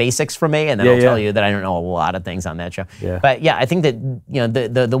sort of the basics from me, and then I'll tell you that I don't know a lot of things on that show. But I think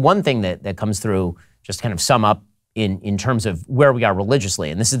that the one thing that comes through, just to kind of sum up in terms of where we are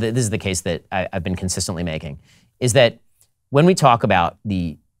religiously, and this is the case that I've been consistently making, is that when we talk about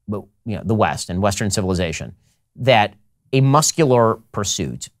the West and Western civilization, that a muscular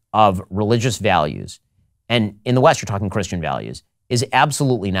pursuit of religious values, and in the West you're talking Christian values, is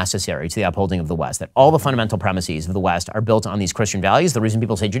absolutely necessary to the upholding of the West. That all the fundamental premises of the West are built on these Christian values. The reason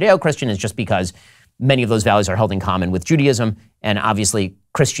people say Judeo-Christian is just because many of those values are held in common with Judaism, and obviously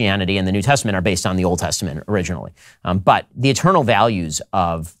Christianity and the New Testament are based on the Old Testament originally. But the eternal values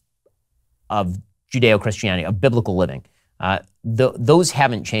of Judeo-Christianity, of biblical living, those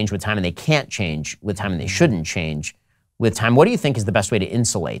haven't changed with time, and they can't change with time, and they shouldn't change with time. What do you think is the best way to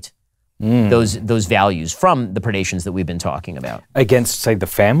insulate those values from the predations that we've been talking about? Against, say, the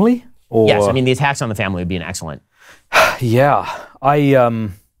family? Or? Yes, I mean, the attacks on the family would be an excellent.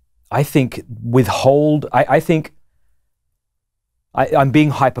 I think I'm being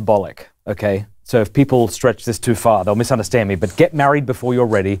hyperbolic, okay? So if people stretch this too far, they'll misunderstand me, but get married before you're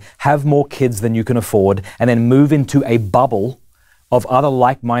ready, have more kids than you can afford, and then move into a bubble of other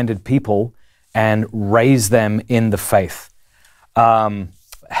like-minded people and raise them in the faith.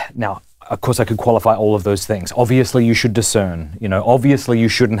 Now, of course, I could qualify all of those things. Obviously, you should discern. Obviously, you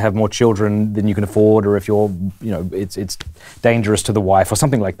shouldn't have more children than you can afford, or if you're, it's dangerous to the wife, or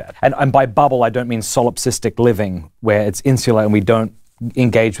something like that. And by bubble, I don't mean solipsistic living, where it's insular and we don't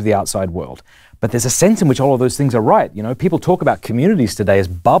engage with the outside world. But there's a sense in which all of those things are right. People talk about communities today as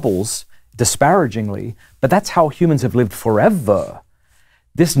bubbles, disparagingly, but that's how humans have lived forever.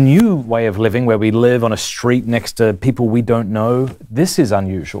 This new way of living, where we live on a street next to people we don't know, this is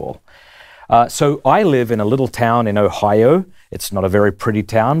unusual. So I live in a little town in Ohio. It's not a very pretty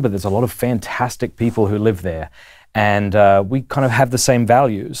town, but there's a lot of fantastic people who live there. And we kind of have the same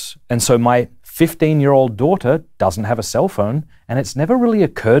values. And so my 15-year-old daughter doesn't have a cell phone, and it's never really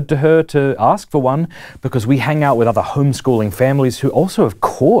occurred to her to ask for one, because we hang out with other homeschooling families who also, of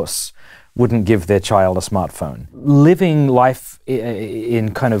course, wouldn't give their child a smartphone. Living life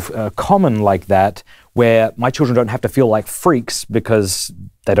in kind of common like that, where my children don't have to feel like freaks because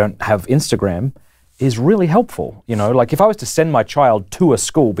they don't have Instagram, is really helpful. Like if I was to send my child to a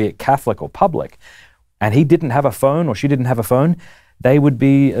school, be it Catholic or public, and he didn't have a phone or she didn't have a phone, they would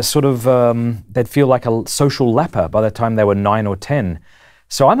be a sort of, they'd feel like a social leper by the time they were 9 or 10.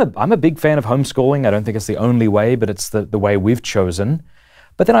 So I'm a big fan of homeschooling. I don't think it's the only way, but it's the way we've chosen.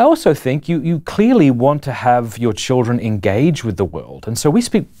 But then I also think you clearly want to have your children engage with the world. And so we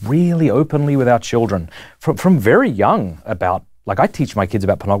speak really openly with our children from very young about, like I teach my kids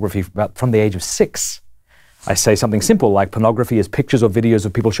about pornography from the age of 6. I say something simple like pornography is pictures or videos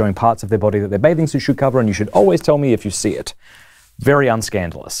of people showing parts of their body that their bathing suit should cover, and you should always tell me if you see it. Very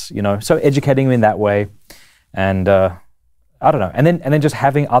unscandalous, you know. So educating them in that way, and I don't know, and then just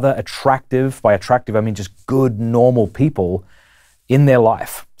having other attractive, by attractive I mean just good, normal people in their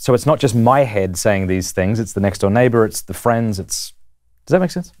life. So it's not just my head saying these things; it's the next door neighbor, it's the friends. Does that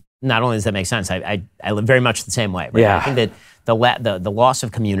make sense? Not only does that make sense, I live very much the same way. Right? Yeah. I think that the loss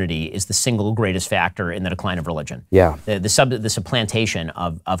of community is the single greatest factor in the decline of religion. Yeah. The supplantation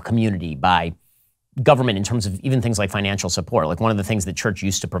of community by government in terms of even things like financial support. Like one of the things that church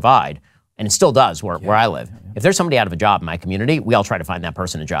used to provide, and it still does where I live. If there's somebody out of a job in my community, we all try to find that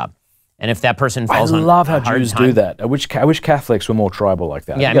person a job. And if that person falls on a hard time... I love how Jews do that. I wish Catholics were more tribal like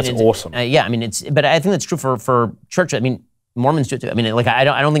that. Yeah, I mean, that's awesome. Yeah, I mean, but I think that's true for church. I mean, Mormons do it too. I mean, like I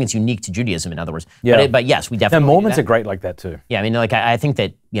don't think it's unique to Judaism, in other words. Yeah. But yes, we definitely. No, Mormons are great like that too. Yeah, I mean, like I think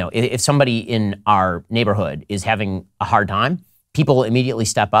that, you know, if somebody in our neighborhood is having a hard time, people immediately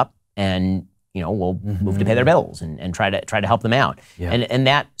step up and, you know, will move to pay their bills and try to help them out. Yeah. And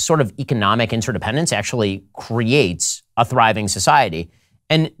that sort of economic interdependence actually creates a thriving society.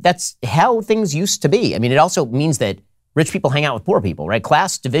 And that's how things used to be. I mean, it also means that rich people hang out with poor people, right?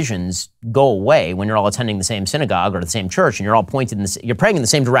 Class divisions go away when you're all attending the same synagogue or the same church, and you're all pointed in you're praying in the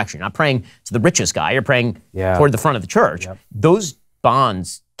same direction. You're not praying to the richest guy. You're praying toward the front of the church. Yep. Those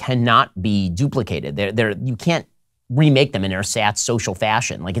bonds cannot be duplicated. You can't remake them in their ersatz social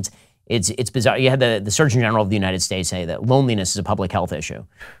fashion. Like it's bizarre. You had the Surgeon General of the United States say that loneliness is a public health issue.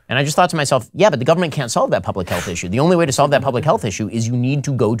 And I just thought to myself, yeah, but the government can't solve that public health issue. The only way to solve that public health issue is you need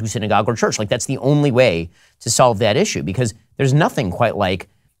to go to synagogue or church. Like that's the only way to solve that issue, because there's nothing quite like,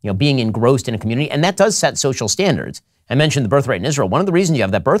 you know, being engrossed in a community, and that does set social standards. I mentioned the birth rate in Israel. One of the reasons you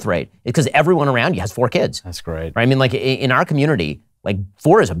have that birth rate is because everyone around you has 4 kids. That's great. Right? I mean, like in our community, like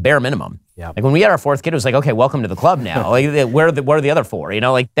 4 is a bare minimum. Yep. Like when we had our 4th kid, it was like, okay, welcome to the club now. Like where are the other 4? You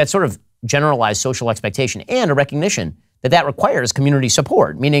know, like that sort of generalized social expectation and a recognition that requires community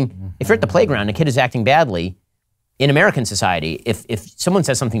support. Meaning, if you're at the playground and a kid is acting badly, in American society, if someone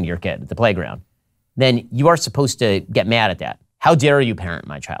says something to your kid at the playground, then you are supposed to get mad at that. How dare you parent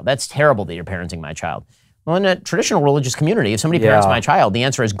my child? That's terrible that you're parenting my child. Well, in a traditional religious community, if somebody parents my child, the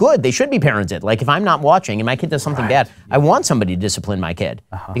answer is good. They should be parented. Like if I'm not watching and my kid does something bad, I want somebody to discipline my kid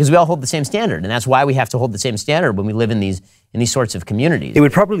because we all hold the same standard, and that's why we have to hold the same standard when we live in these sorts of communities. It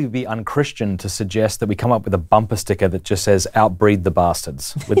would probably be unchristian to suggest that we come up with a bumper sticker that just says "Outbreed the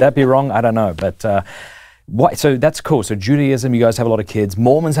bastards." Would that be wrong? I don't know, but so that's cool. So Judaism, you guys have a lot of kids.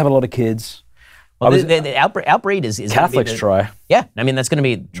 Mormons have a lot to well, the outbreed is Catholics try. Yeah, I mean that's going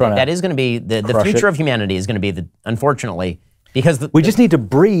to be the future of humanity is going to be unfortunately, because we just need to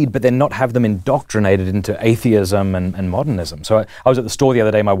breed, but then not have them indoctrinated into atheism and modernism. So I was at the store the other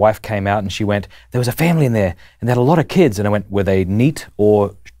day. My wife came out and she went, "There was a family in there, and they had a lot of kids." And I went, "Were they neat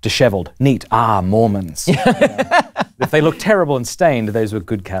or disheveled?" "Neat." "Ah, Mormons." If they look terrible and stained, those were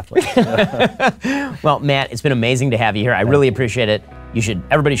good Catholics. Well, Matt, it's been amazing to have you here. I really appreciate it.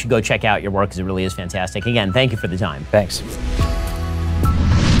 Everybody should go check out your work because it really is fantastic. Again, thank you for the time. Thanks.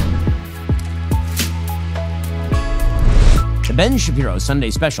 The Ben Shapiro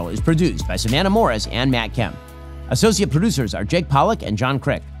Sunday Special is produced by Savannah Morris and Matt Kemp. Associate producers are Jake Pollock and John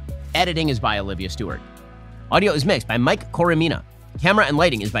Crick. Editing is by Olivia Stewart. Audio is mixed by Mike Coromina. Camera and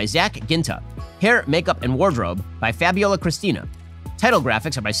lighting is by Zach Ginta. Hair, makeup, and wardrobe by Fabiola Cristina. Title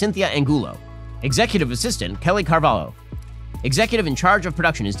graphics are by Cynthia Angulo. Executive Assistant, Kelly Carvalho. Executive in charge of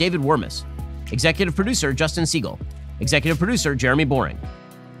production is David Wormus. Executive producer, Justin Siegel. Executive producer, Jeremy Boring.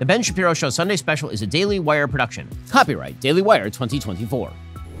 The Ben Shapiro Show Sunday Special is a Daily Wire production. Copyright Daily Wire 2024.